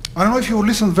 I don't know if you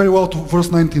listened very well to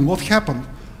verse 19. What happened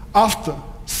after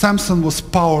Samson was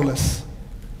powerless?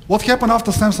 What happened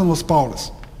after Samson was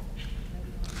powerless?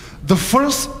 The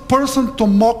first person to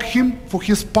mock him for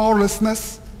his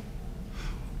powerlessness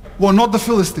were not the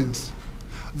Philistines.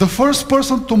 The first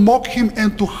person to mock him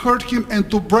and to hurt him and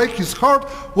to break his heart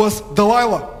was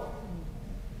Delilah.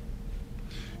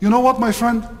 You know what, my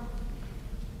friend?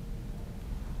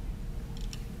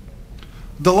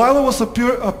 Delilah was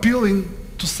appealing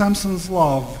to Samson's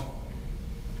love.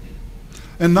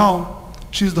 And now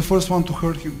she's the first one to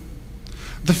hurt him.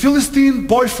 The Philistine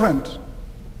boyfriend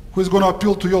who is going to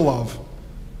appeal to your love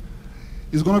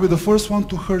is going to be the first one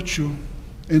to hurt you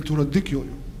and to ridicule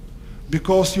you,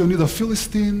 because you're neither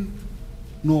Philistine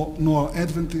nor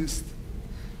Adventist,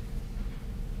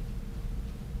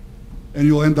 and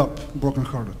you'll end up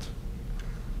brokenhearted.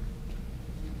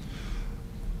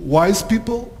 Wise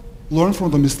people learn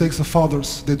from the mistakes of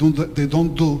others. They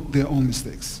don't do their own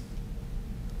mistakes.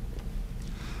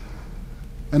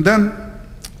 And then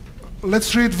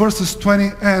let's read verses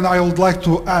 20, and I would like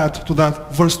to add to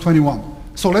that verse 21.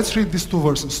 So let's read these two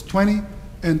verses, 20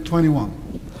 and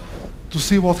 21, to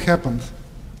see what happened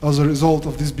as a result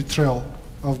of this betrayal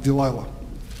of Delilah.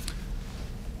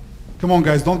 Come on,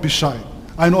 guys, don't be shy.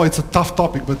 I know it's a tough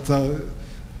topic, but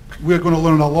we're going to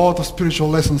learn a lot of spiritual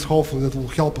lessons, hopefully, that will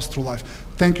help us through life.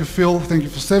 Thank you, Phil. Thank you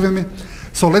for saving me.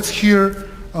 So let's hear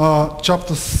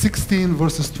chapter 16,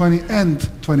 verses 20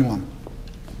 and 21.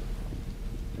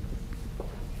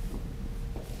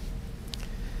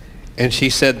 And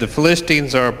she said, "The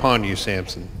Philistines are upon you,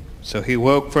 Samson." So he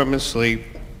woke from his sleep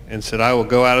and said, "I will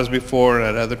go out as before and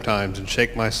at other times and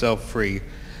shake myself free."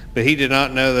 But he did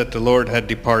not know that the Lord had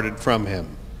departed from him.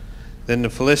 Then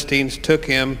the Philistines took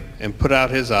him and put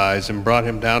out his eyes and brought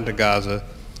him down to Gaza.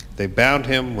 They bound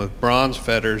him with bronze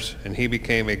fetters, and he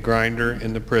became a grinder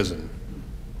in the prison.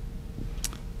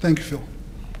 Thank you, Phil.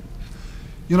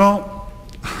 You know,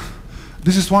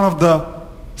 this is one of the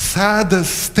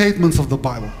saddest statements of the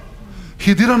Bible.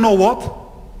 He didn't know what?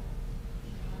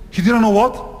 He didn't know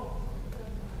what?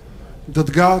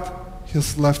 That God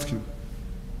has left him.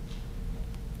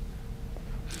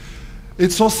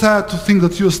 It's so sad to think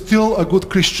that you're still a good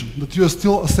Christian, that you're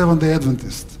still a Seventh-day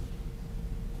Adventist,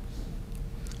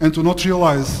 and to not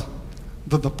realize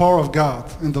that the power of God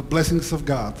and the blessings of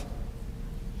God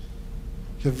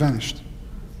have vanished.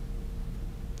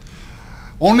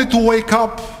 Only to wake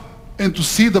up and to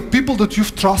see the people that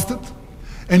you've trusted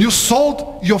and you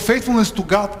sold your faithfulness to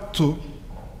God to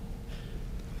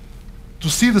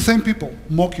see the same people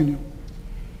mocking you,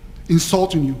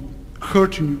 insulting you,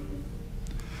 hurting you.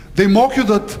 They mock you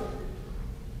that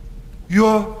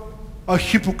you're a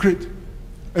hypocrite,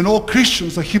 and all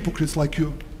Christians are hypocrites like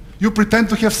you. You pretend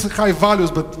to have high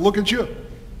values, but look at you.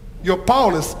 You're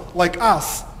powerless like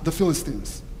us, the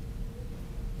Philistines.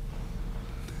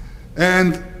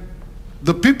 And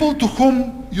the people to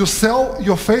whom you sell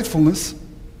your faithfulness,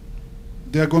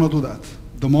 they are going to do that.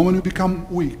 The moment you become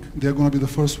weak, they are going to be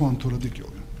the first one to ridicule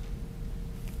you.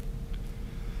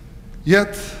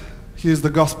 Yet, here's the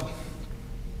gospel.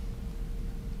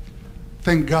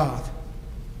 Thank God,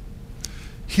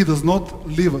 He does not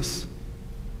leave us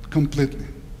completely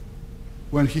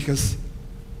when He has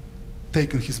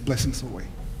taken His blessings away.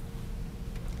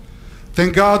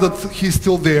 Thank God that He's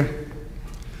still there.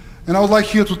 And I would like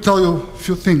here to tell you a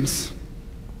few things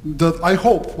that I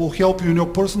hope will help you in your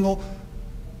personal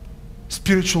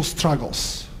spiritual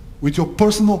struggles, with your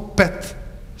personal pet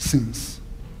sins.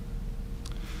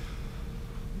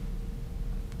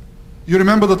 You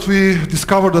remember that we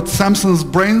discovered that Samson's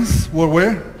brains were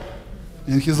where?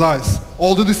 In his eyes.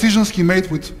 All the decisions he made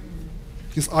with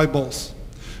his eyeballs.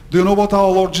 Do you know what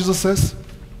our Lord Jesus says?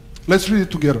 Let's read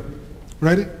it together.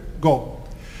 Ready? Go.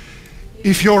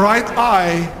 If your right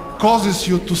eye causes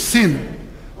you to sin,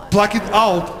 pluck it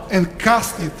out and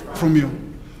cast it from you.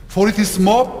 For it is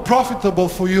more profitable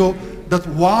for you that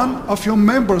one of your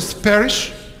members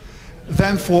perish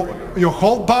than for your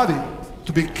whole body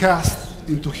to be cast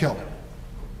into hell.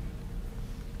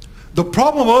 The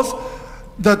problem was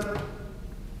that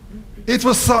it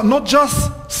was not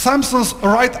just Samson's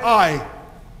right eye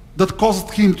that caused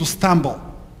him to stumble.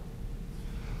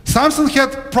 Samson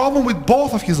had a problem with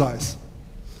both of his eyes.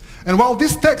 And while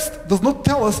this text does not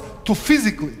tell us to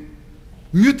physically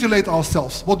mutilate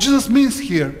ourselves, what Jesus means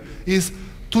here is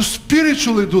to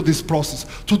spiritually do this process,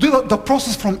 to do the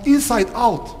process from inside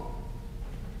out.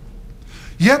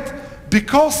 Yet,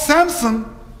 because Samson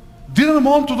didn't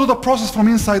want to do the process from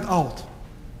inside out,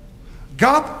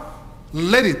 God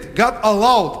let it. God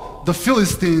allowed the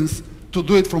Philistines to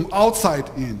do it from outside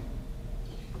in.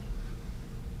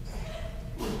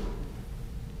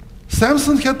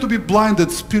 Samson had to be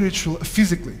blinded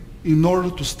physically in order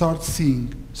to start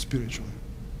seeing spiritually.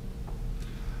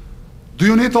 Do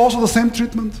you need also the same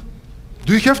treatment?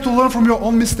 Do you have to learn from your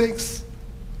own mistakes?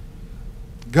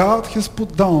 God has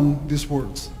put down these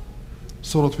words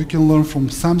so that we can learn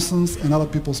from Samson's and other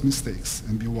people's mistakes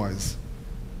and be wise.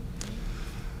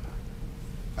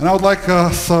 And I would like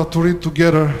us to read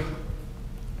together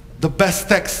the best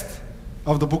text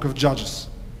of the book of Judges.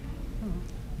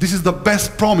 This is the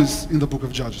best promise in the book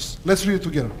of Judges. Let's read it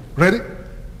together. Ready?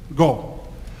 Go.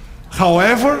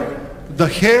 However, the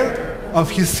hair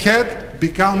of his head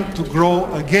began to grow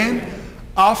again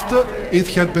after it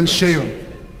had been shaven.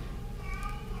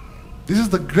 This is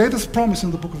the greatest promise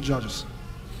in the book of Judges.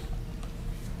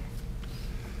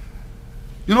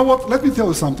 You know what? Let me tell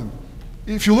you something.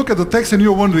 If you look at the text and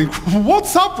you're wondering,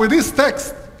 what's up with this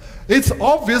text? It's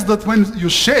obvious that when you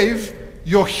shave,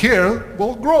 your hair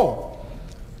will grow.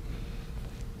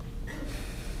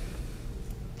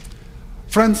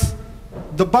 Friends,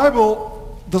 the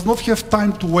Bible does not have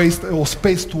time to waste or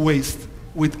space to waste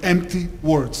with empty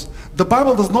words. The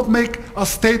Bible does not make a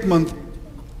statement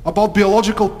about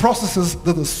biological processes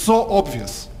that is so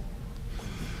obvious.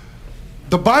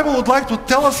 The Bible would like to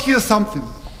tell us here something.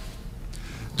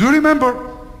 Do you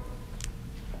remember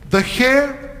the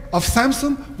hair of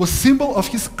Samson was symbol of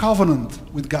his covenant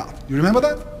with God? You remember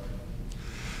that?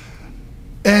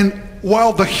 And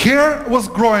while the hair was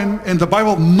growing and the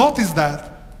Bible noticed that,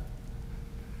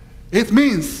 it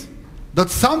means that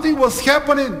something was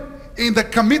happening in the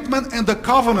commitment and the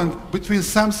covenant between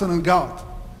Samson and God.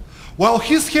 While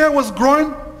his hair was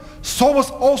growing, so was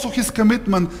also his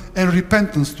commitment and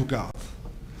repentance to God.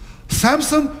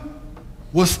 Samson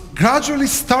was gradually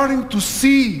starting to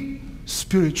see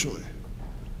spiritually.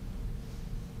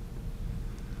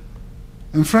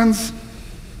 And friends,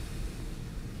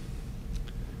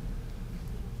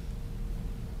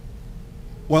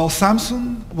 while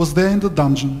Samson was there in the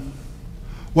dungeon,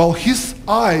 while his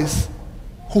eyes,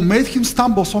 who made him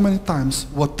stumble so many times,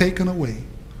 were taken away,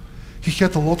 he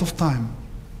had a lot of time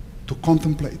to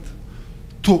contemplate,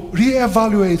 to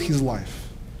reevaluate his life,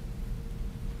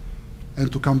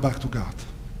 and to come back to God.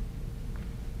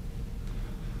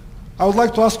 I would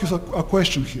like to ask you a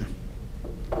question here.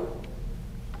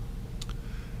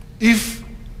 If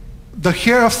the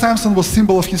hair of Samson was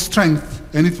symbol of his strength,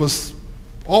 and it was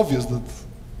obvious that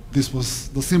this was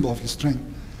the symbol of his strength,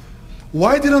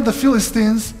 why didn't the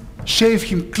Philistines shave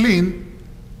him clean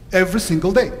every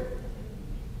single day?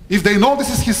 If they know this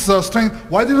is his strength,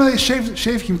 why didn't they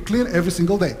shave him clean every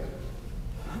single day?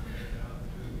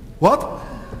 What?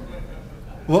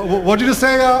 What did you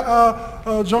say,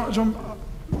 John?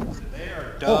 They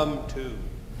are dumb too.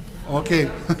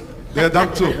 Okay. They're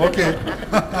dumb too. Okay.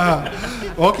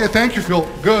 Okay, thank you, Phil.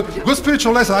 Good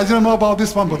spiritual lesson. I didn't know about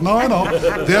this one, but now I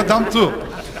know. They're dumb too.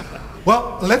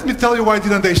 Well, let me tell you why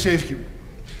didn't they shave him.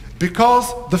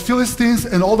 Because the Philistines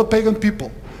and all the pagan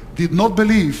people did not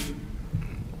believe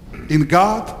in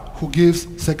God who gives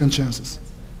second chances.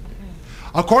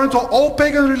 According to all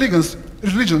pagan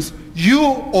religions,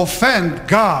 you offend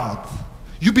God.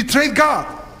 You betrayed God.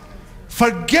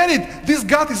 Forget it. This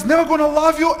God is never going to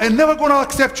love you and never going to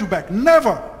accept you back.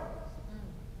 Never.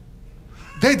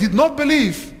 They did not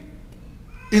believe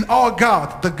in our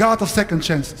God, the God of second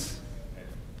chances.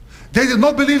 They did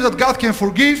not believe that God can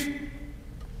forgive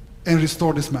and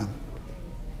restore this man.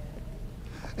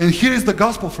 And here is the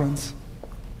gospel, friends.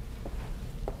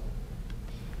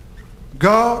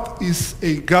 God is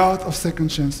a God of second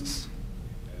chances.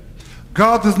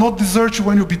 God does not desert you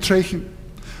when you betray him.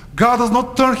 God does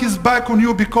not turn his back on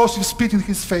you because you spit in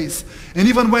his face. And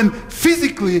even when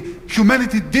physically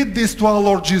humanity did this to our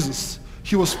Lord Jesus,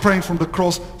 he was praying from the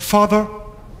cross, Father,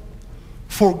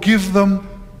 forgive them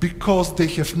because they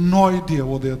have no idea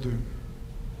what they are doing.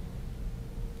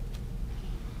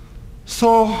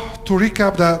 So, to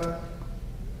recap that,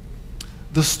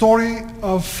 the story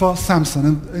of Samson,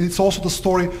 and it's also the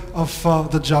story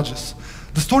of the Judges.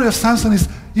 The story of Samson is,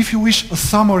 if you wish, a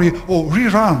summary or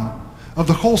rerun of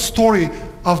the whole story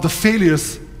of the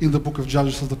failures in the book of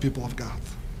Judges of the people of God.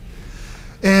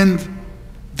 And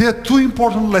there are two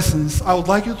important lessons I would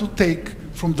like you to take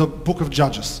from the book of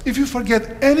Judges. If you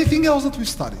forget anything else that we've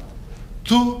studied,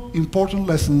 two important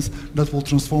lessons that will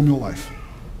transform your life.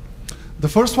 The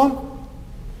first one,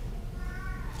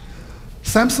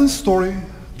 Samson's story,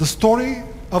 the story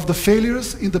of the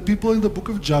failures in the people in the book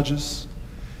of Judges,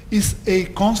 is a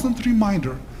constant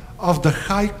reminder of the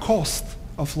high cost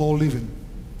of low living.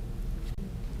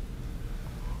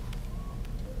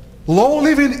 Low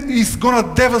living is going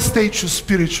to devastate you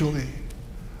spiritually,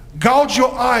 gouge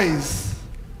your eyes,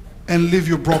 and leave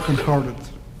you brokenhearted.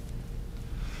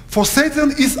 For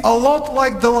Satan is a lot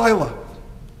like Delilah.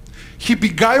 He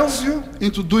beguiles you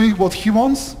into doing what he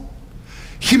wants.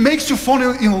 He makes you fall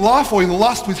in love or in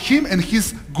lust with him and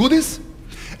his goodies.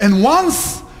 And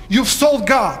once you've sold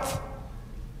God,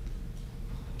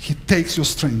 he takes your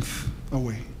strength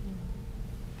away.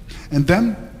 And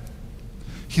then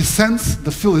he sends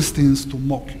the Philistines to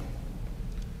mock you.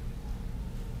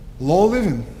 Low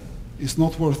living is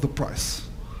not worth the price.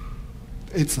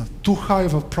 It's too high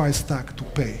of a price tag to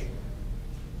pay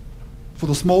for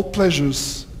the small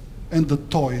pleasures and the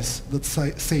toys that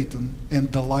Satan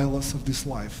and Delilahs of this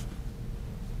life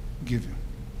give you.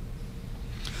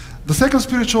 The second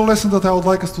spiritual lesson that I would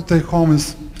like us to take home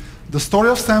is the story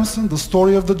of Samson, the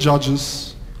story of the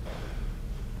judges,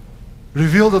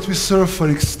 reveal that we serve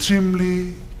an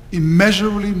extremely,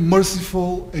 immeasurably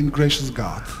merciful and gracious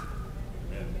God.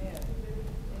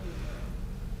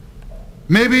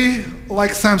 Maybe,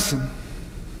 like Samson,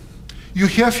 you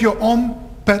have your own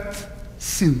pet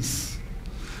sins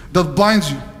that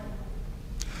blinds you.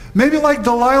 Maybe like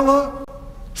Delilah,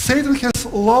 Satan has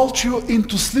lulled you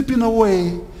into slipping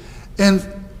away and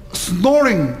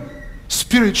snoring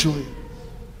spiritually,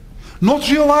 not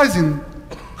realizing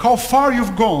how far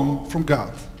you've gone from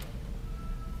God.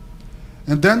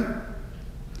 And then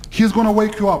he's going to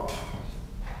wake you up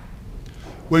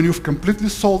when you've completely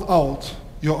sold out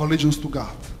your allegiance to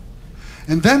God.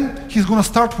 And then he's going to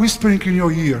start whispering in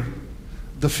your ear,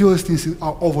 the Philistines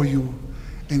are over you,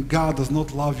 and God does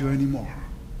not love you anymore.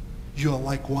 You are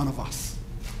like one of us.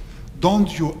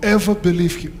 Don't you ever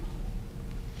believe him.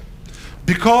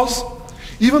 Because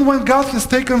even when God has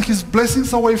taken his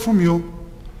blessings away from you,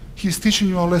 he's teaching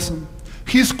you a lesson.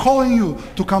 He's calling you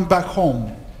to come back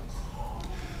home.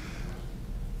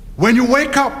 When you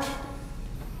wake up,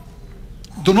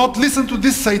 do not listen to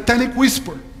this satanic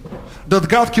whisper that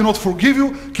God cannot forgive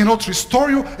you, cannot restore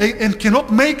you, and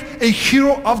cannot make a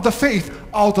hero of the faith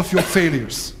out of your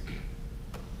failures.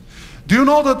 Do you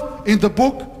know that in the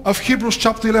book of Hebrews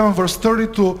chapter 11 verse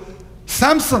 32,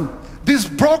 Samson, this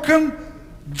broken,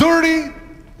 dirty,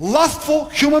 lustful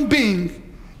human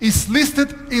being, is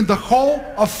listed in the Hall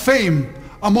of Fame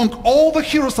among all the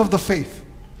heroes of the faith.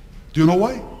 Do you know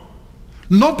why?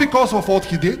 Not because of what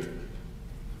he did,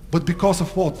 but because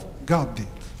of what God did.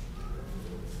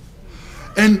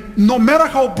 And no matter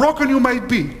how broken you might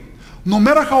be, no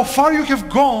matter how far you have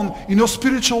gone in your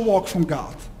spiritual walk from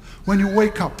God, when you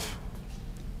wake up,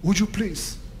 would you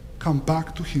please come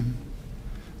back to him?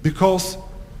 Because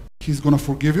he's going to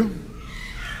forgive you.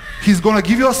 He's going to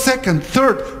give you a second,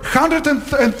 third,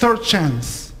 103rd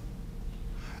chance.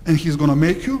 And he's going to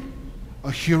make you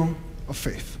a hero of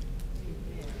faith.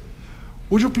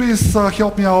 Would you please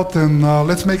help me out and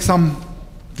let's make some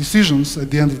decisions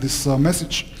at the end of this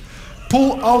message.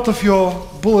 Pull out of your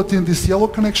bulletin this yellow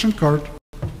connection card.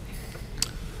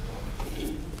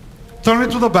 Turn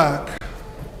it to the back.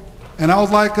 And I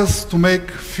would like us to make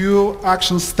few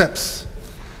action steps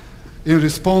in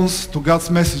response to God's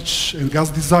message and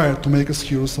God's desire to make us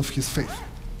heroes of his faith.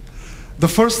 The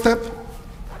first step,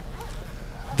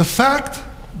 the fact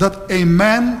that a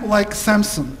man like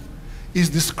Samson is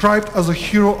described as a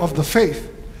hero of the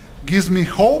faith gives me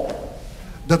hope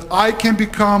that I can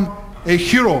become a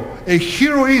hero, a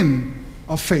heroine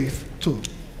of faith too.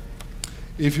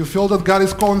 If you feel that God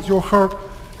is calling to your heart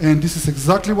and this is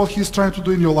exactly what he's trying to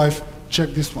do in your life, check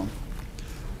this one.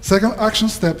 Second action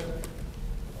step,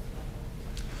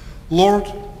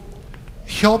 Lord,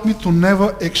 help me to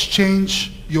never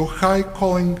exchange your high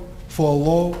calling for a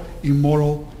low,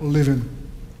 immoral living.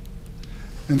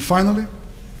 And finally,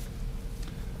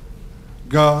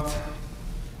 God,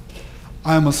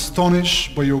 I am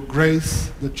astonished by your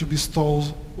grace that you bestow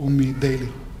on me daily.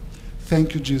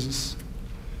 Thank you, Jesus.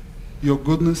 Your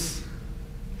goodness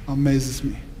amazes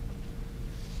me.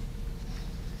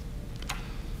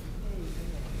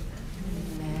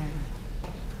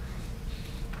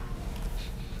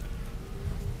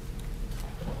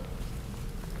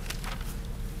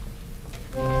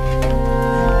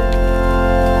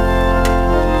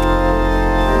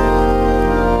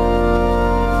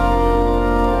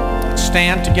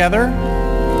 Stand together.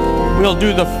 We'll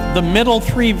do the middle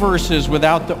three verses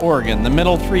without the organ, the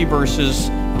middle three verses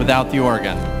without the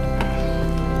organ. Sweet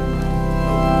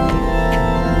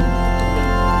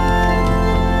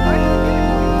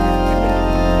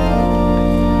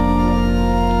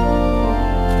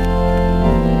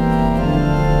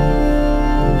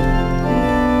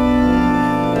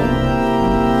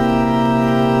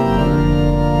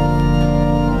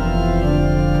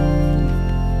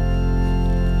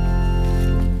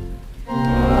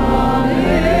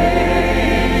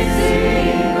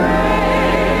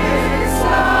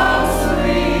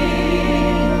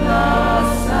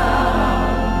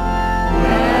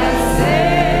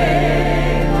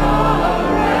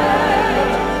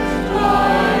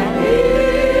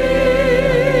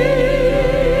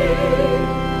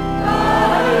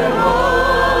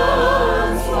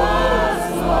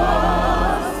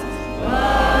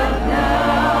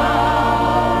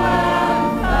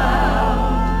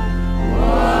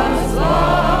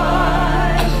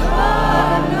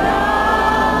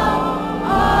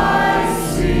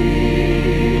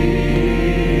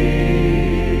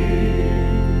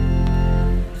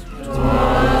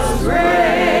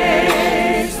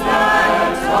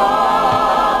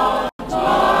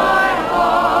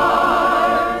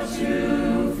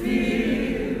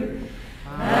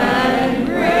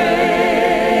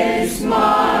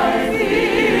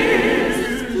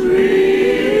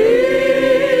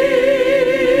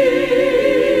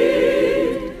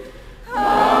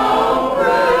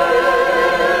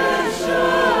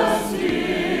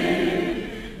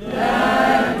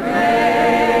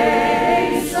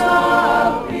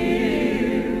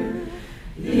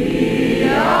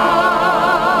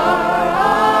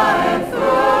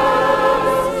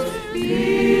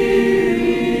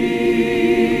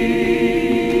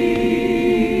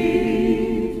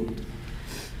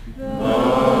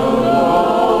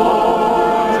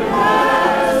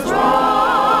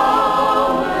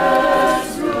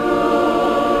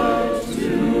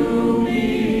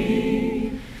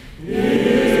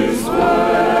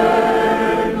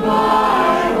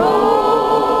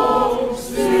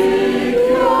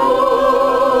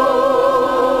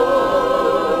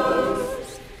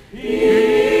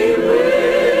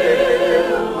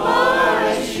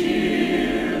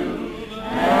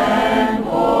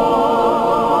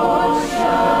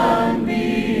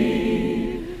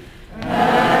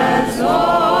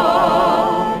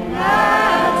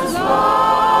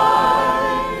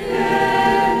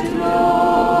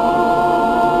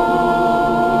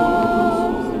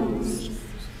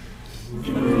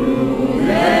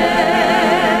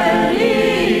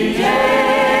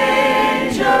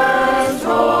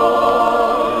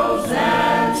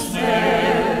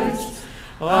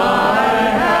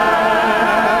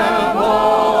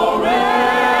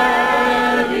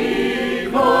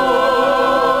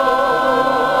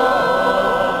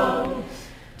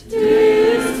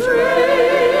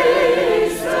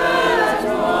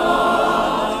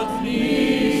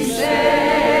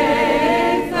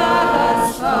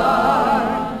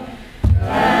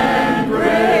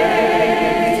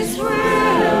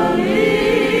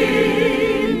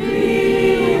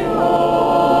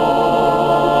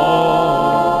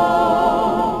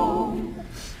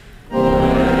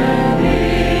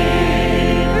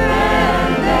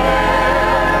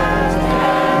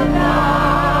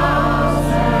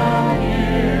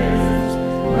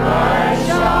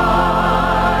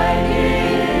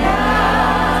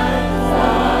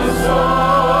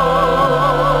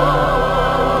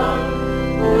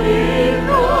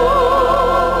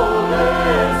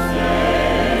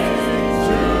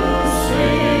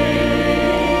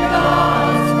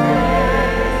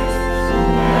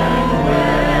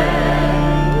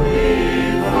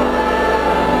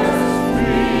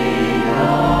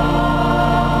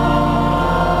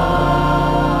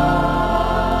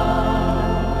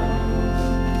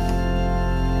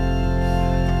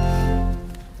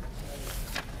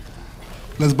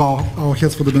bow our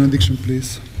heads for the benediction,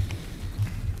 please.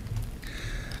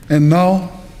 And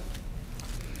now,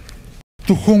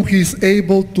 to whom he is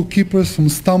able to keep us from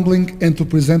stumbling and to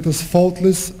present us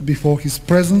faultless before his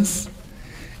presence,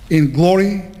 in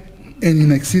glory and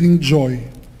in exceeding joy,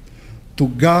 to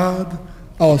God,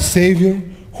 our Savior,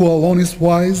 who alone is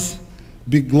wise,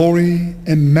 be glory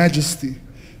and majesty,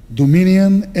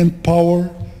 dominion and power,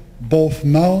 both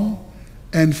now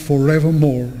and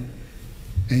forevermore.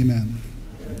 Amen.